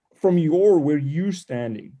from where you're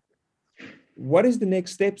standing, what is the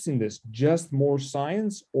next steps in this? Just more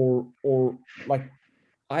science, or like,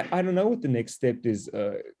 I don't know what the next step is.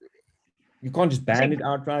 You can't just ban it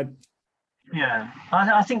outright. Yeah,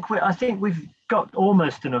 I think we've got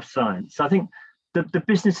almost enough science. I think the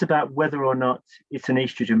business about whether or not it's an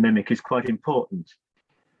estrogen mimic is quite important,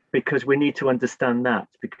 because we need to understand that,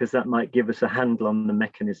 because that might give us a handle on the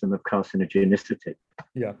mechanism of carcinogenicity.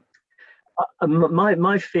 Yeah.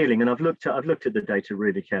 My feeling, and I've looked at the data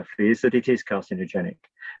really carefully, is that it is carcinogenic,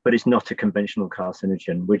 but it's not a conventional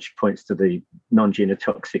carcinogen, which points to the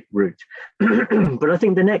non-genotoxic route. But I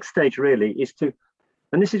think the next stage really is to,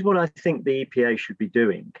 and this is what I think the EPA should be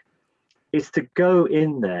doing, is to go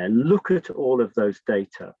in there, look at all of those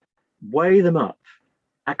data, weigh them up,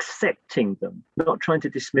 accepting them, not trying to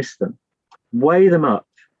dismiss them, weigh them up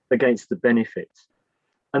against the benefits,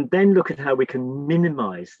 and then look at how we can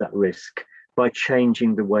minimize that risk by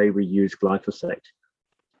changing the way we use glyphosate.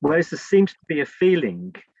 Whereas there seems to be a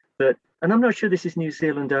feeling that, and I'm not sure this is New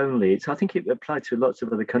Zealand only, I think it applied to lots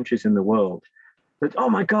of other countries in the world, that, oh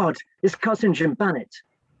my God, it's carcinogen, ban it.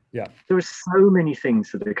 Yeah. There are so many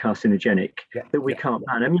things that are carcinogenic that we can't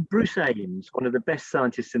ban. I mean, Bruce Ames, one of the best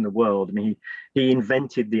scientists in the world, I mean, he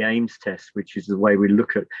invented the Ames test, which is the way we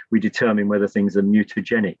determine whether things are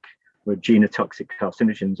mutagenic, or genotoxic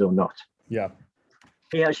carcinogens or not. Yeah.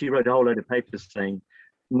 He actually wrote a whole load of papers saying,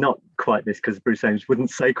 not quite this, because Bruce Ames wouldn't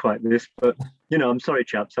say quite this, but, you know, I'm sorry,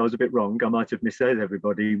 chaps, I was a bit wrong. I might have misled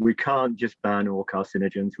everybody. We can't just ban all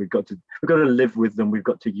carcinogens. We've got to live with them. We've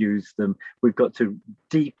got to use them. We've got to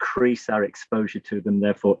decrease our exposure to them,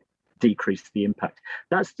 therefore decrease the impact.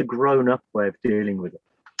 That's the grown-up way of dealing with it.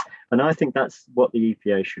 And I think that's what the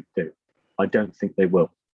EPA should do. I don't think they will.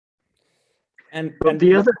 And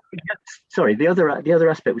the other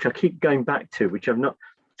aspect, which I keep going back to, which I've not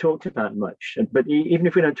talked about much, but even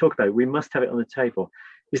if we don't talk about it, we must have it on the table,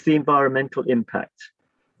 is the environmental impact,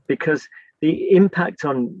 because the impact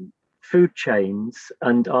on food chains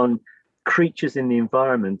and on creatures in the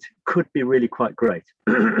environment could be really quite great.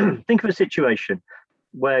 Think of a situation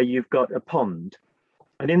where you've got a pond,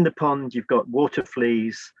 and in the pond you've got water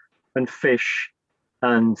fleas and fish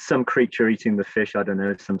and some creature eating the fish, I don't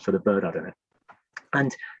know, some sort of bird, I don't know.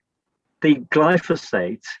 And the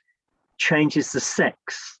glyphosate changes the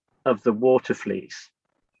sex of the water fleas,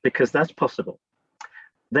 because that's possible.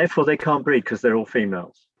 Therefore, they can't breed because they're all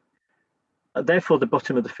females. Therefore, the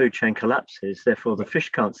bottom of the food chain collapses. Therefore, the fish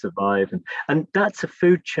can't survive. And that's a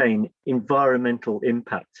food chain environmental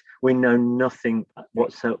impact. We know nothing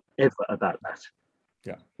whatsoever about that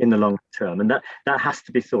in the long term. And that has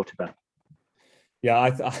to be thought about. Yeah,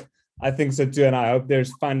 I think so too. And I hope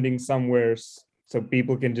there's funding somewhere so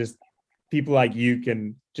people like you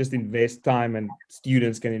can just invest time, and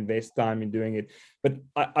students can invest time in doing it. But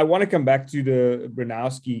I want to come back to the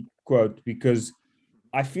Bronowski quote, because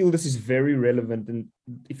I feel this is very relevant. And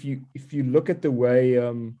if you look at the way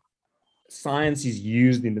science is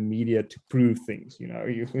used in the media to prove things, you know,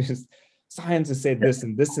 science has said this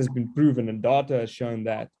and this has been proven and data has shown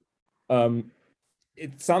that.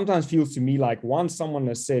 It sometimes feels to me like once someone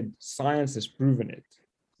has said science has proven it,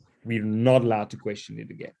 we're not allowed to question it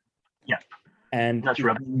again. Yeah. And if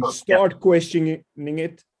you start questioning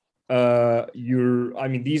it,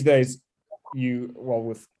 these days,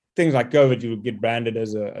 with things like COVID, you will get branded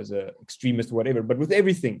as a extremist or whatever. But with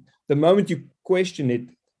everything, the moment you question it,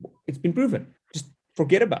 it's been proven. Just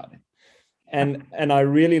forget about it. And I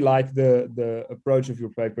really like the approach of your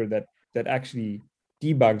paper that actually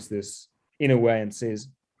debugs this in a way and says,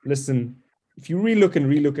 listen, if you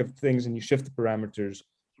relook at things and you shift the parameters,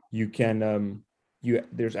 you can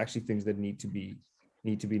there's actually things that need to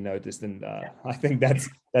be noticed, and I think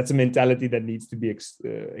that's a mentality that needs to be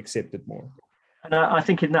accepted more. And I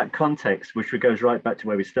think in that context, which goes right back to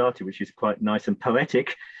where we started, which is quite nice and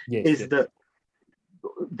poetic, is that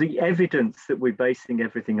the evidence that we're basing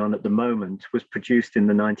everything on at the moment was produced in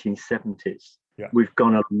the 1970s. Yeah. We've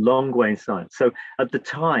gone a long way in science. So at the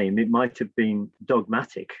time, it might have been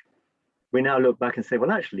dogmatic. We now look back and say, well,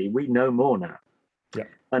 actually, we know more now. Yeah.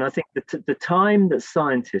 And I think that the time that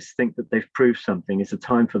scientists think that they've proved something is a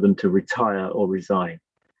time for them to retire or resign,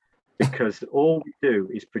 because all we do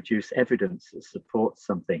is produce evidence that supports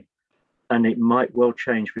something, and it might well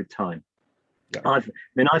change with time. Yeah.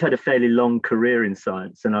 I've had a fairly long career in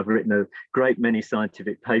science, and I've written a great many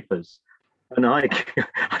scientific papers. And I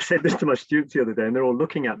said this to my students the other day, and they're all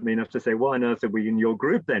looking at me enough to say, why on earth are we in your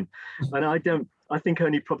group then? And I think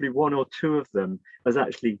only probably one or two of them has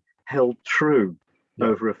actually held true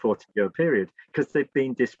over a 40-year period, because they've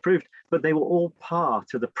been disproved, but they were all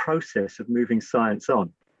part of the process of moving science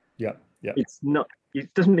on. Yeah.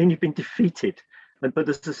 It doesn't mean you've been defeated, but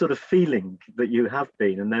there's a sort of feeling that you have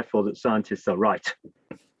been, and therefore that scientists are right.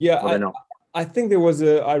 Yeah, I think there was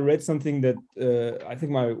I read something that I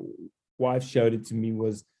think my wife showed it to me,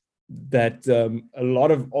 was that a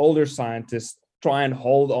lot of older scientists try and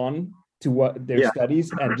hold on to what their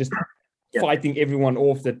studies and just fighting everyone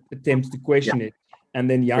off that attempts to question it. And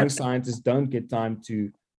then young scientists don't get time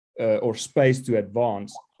to or space to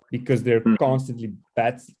advance, because they're constantly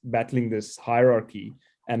battling this hierarchy.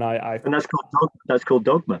 And and that's called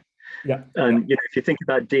dogma. Yeah. And if you think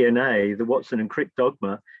about DNA, the Watson and Crick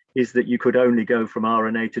dogma is that you could only go from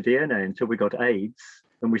RNA to DNA until we got AIDS,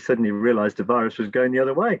 and we suddenly realized the virus was going the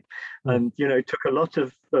other way. And it took a lot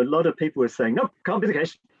of people were saying, no, can't be the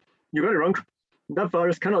case. You got it wrong. That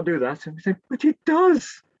virus cannot do that. And we said, but it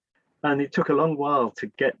does. And it took a long while to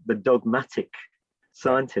get the dogmatic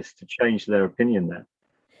scientists to change their opinion there.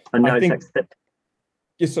 And now it's accepted.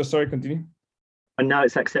 Yes, so sorry, continue. And now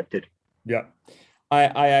it's accepted. Yeah.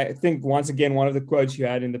 I think, once again, one of the quotes you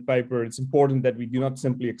had in the paper, it's important that we do not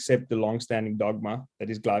simply accept the long-standing dogma that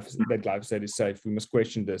glyphosate is safe. We must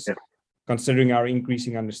question this, considering our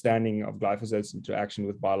increasing understanding of glyphosate's interaction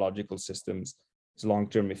with biological systems, its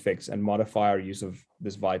long-term effects, and modify our use of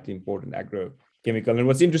this vitally important agrochemical. And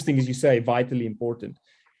what's interesting is you say vitally important,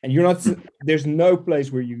 and you're not. There's no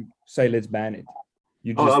place where you say let's ban it.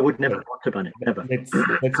 I would never want to ban it. Never.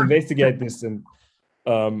 Let's investigate this and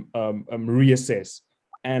reassess.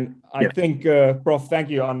 And I think, Prof, thank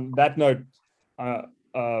you. On that note,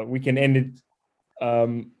 we can end it.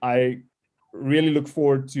 I really look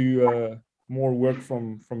forward to more work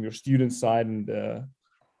from your student side, and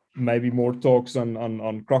maybe more talks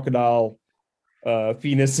on crocodile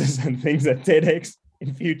penises and things at TEDx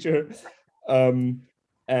in future. I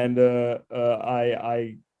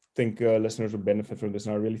think listeners will benefit from this,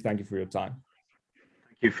 and I really thank you for your time.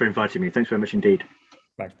 Thank you for inviting me. Thanks very much indeed.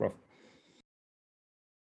 Thanks, Prof.